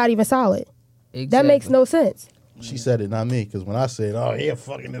 and you not even solid. That makes no sense. She said it, not me. Because when I said, "Oh, yeah,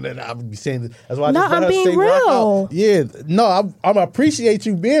 fucking," and then I would be saying this. That's why I No, just let I'm her being say rock real. out. Yeah, no, I appreciate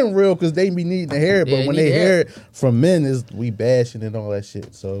you being real because they be needing to hear it. Yeah, But when need they to hear hear it from men, is we bashing and all that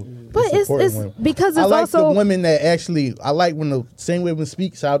shit. So, But it's important when- because I it's like also the women that actually. I like when the same way when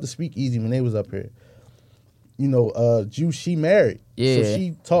shout out to Speak Easy when they was up here. You know, Juice, she married. Yeah.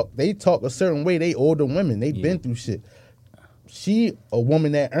 So they talk a certain way. They older women. They been through shit. She a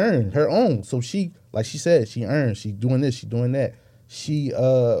woman that earned her own. So she, like she said, she earned. She doing this, she doing that. She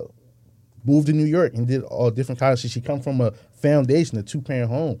moved to New York and did all different kinds of shit. She come from a foundation, a 2-parent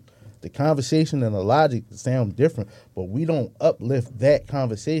home. the conversation and the logic sound different, but we don't uplift that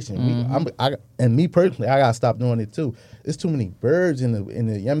conversation. And me personally, I gotta stop doing it too. There's too many birds in the you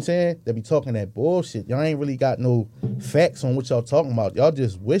know what I'm saying, that be talking that bullshit. Y'all ain't really got no facts on what y'all talking about. Y'all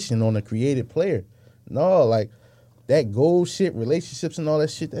just wishing on a creative player. No, like that gold shit, relationships and all that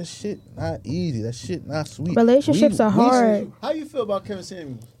shit not easy. That shit not sweet. Relationships are hard. How you feel about Kevin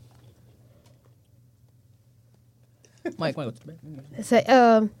Samuels? Mike.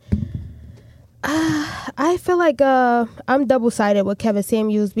 So, I feel like I'm double-sided with Kevin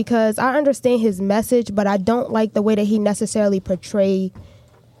Samuels because I understand his message, but I don't like the way that he necessarily portray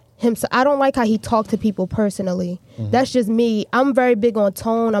himself. I don't like how he talked to people personally. That's just me. I'm very big on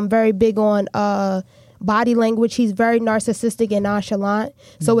tone. I'm very big on body language. He's very narcissistic and nonchalant,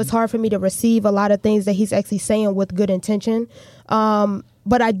 so it's hard for me to receive a lot of things that he's actually saying with good intention.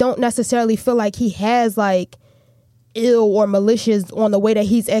 But I don't necessarily feel like he has like ill or malicious on the way that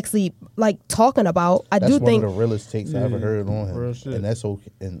he's actually like talking about. That's do one think of the realest takes I ever heard on him, Real shit. and that's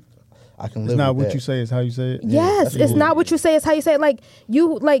okay. And I can live. It's not with what that. you say, it's how you say it. yes, it's not what you say, it's how you say it. Like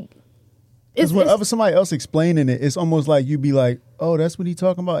you like Because whenever somebody else explaining it, it's almost like you be like, oh, that's what he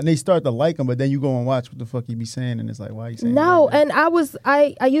talking about. And they start to like him, but then you go and watch what the fuck he be saying. And it's like, why you saying no, that? and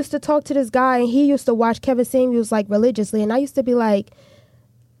I used to talk to this guy and he used to watch Kevin Samuels like religiously, and I used to be like,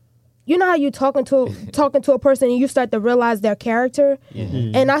 you know how you talking to a person and you start to realize their character?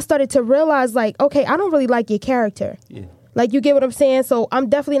 And I started to realize like, okay, I don't really like your character. Like, you get what I'm saying? So I'm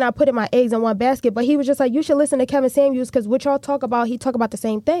definitely not putting my eggs in one basket. But he was just like, you should listen to Kevin Samuels because what y'all talk about, he talk about the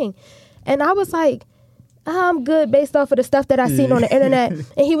same thing. And I was like, I'm good based off of the stuff that I seen on the internet.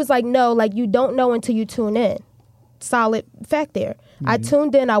 And he was like, no, like, you don't know until you tune in. Solid fact there. I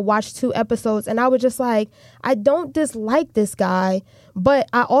tuned in, I watched 2 episodes, and I was just like, I don't dislike this guy, but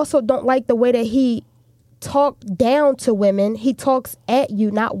I also don't like the way that he talked down to women. He talks at you,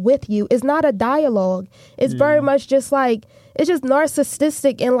 not with you. It's not a dialogue. It's very much just like, it's just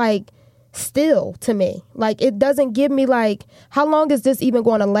narcissistic and like still to me. Like, it doesn't give me like, how long is this even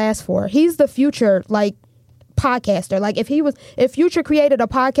going to last for? He's the future, like, podcaster. Like, if Future created a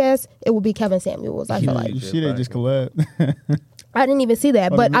podcast, it would be Kevin Samuels. I feel like You see they just collab. I didn't even see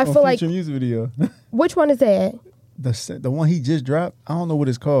that, but I feel like Future music video. which one is that? The one he just dropped, I don't know what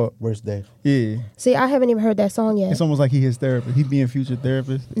it's called. Worst day. Yeah. See, I haven't even heard that song yet. It's almost like he his therapist. He being Future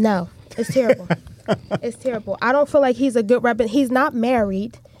therapist. No, it's terrible. It's terrible. I don't feel like he's a good rep. He's not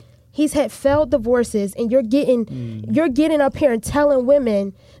married. He's had failed divorces, and you're getting up here and telling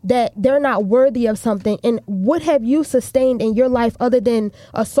women that they're not worthy of something. And what have you sustained in your life other than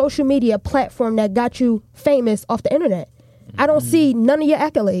a social media platform that got you famous off the internet? I don't see none of your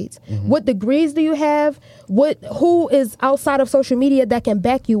accolades. What degrees do you have? Who is outside of social media that can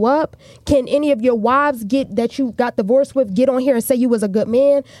back you up? Can any of your wives that you got divorced with get on here and say you was a good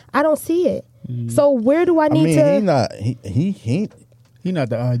man? I don't see it. So where do I need to? He not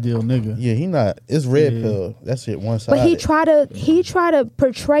the ideal nigga. Yeah, he not. It's red pill. That's it. One side. But he try to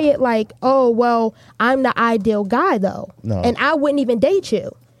portray it like, oh well, I'm the ideal guy though, and I wouldn't even date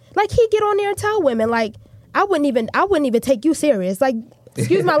you. Like, he get on there and tell women like, I wouldn't even take you serious. Like,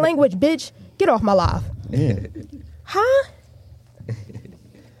 excuse my language, bitch. Get off my life. Yeah. Huh?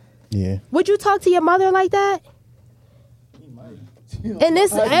 Yeah. Would you talk to your mother like that? And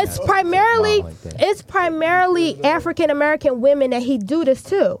it's primarily African American women that he do this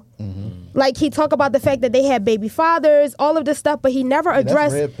to. Like, he talk about the fact that they have baby fathers, all of this stuff, but he never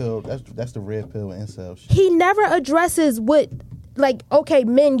addressed. That's red pill. That's the red pill incel shit. He never addresses what. Like, okay,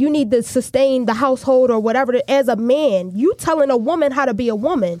 men, you need to sustain the household or whatever. As a man, you telling a woman how to be a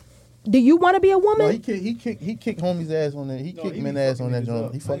woman. Do you want to be a woman? No, he kicked homie's ass on that. He kicked men ass on that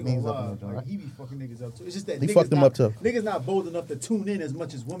joint. He fucked niggas up on that joint. Like, he be fucking niggas up too. It's just that He fucked them up too. Niggas not bold enough to tune in as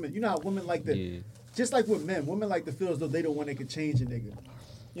much as women. You know how women like to, just like with men, women like to feel as though they the one that could change a nigga. You know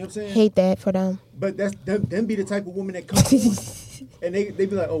what I'm saying? Hate that for them. But that's them be the type of woman that comes on and they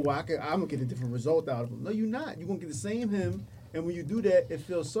be like, oh, well, I'm gonna get a different result out of him. No, you're not. You're gonna get the same him. And when you do that, it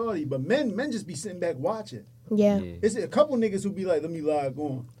feels sorry. But men just be sitting back watching. Yeah. It's a couple niggas who be like, let me log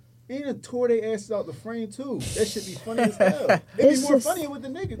on. They done tore their asses out the frame too. That shit be funny as hell. It be more funnier with the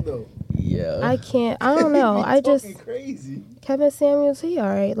niggas though. Yeah. I don't know. I just crazy. Kevin Samuels, he all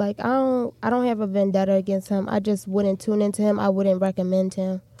right. Like, I don't have a vendetta against him. I just wouldn't tune into him. I wouldn't recommend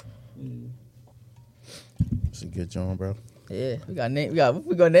him. It's a good joint, bro. Yeah, we gonna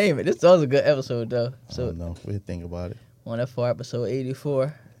name it. This was a good episode though. So no, we think about it. On that for episode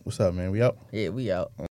 84. What's up, man? We out? Yeah, we out.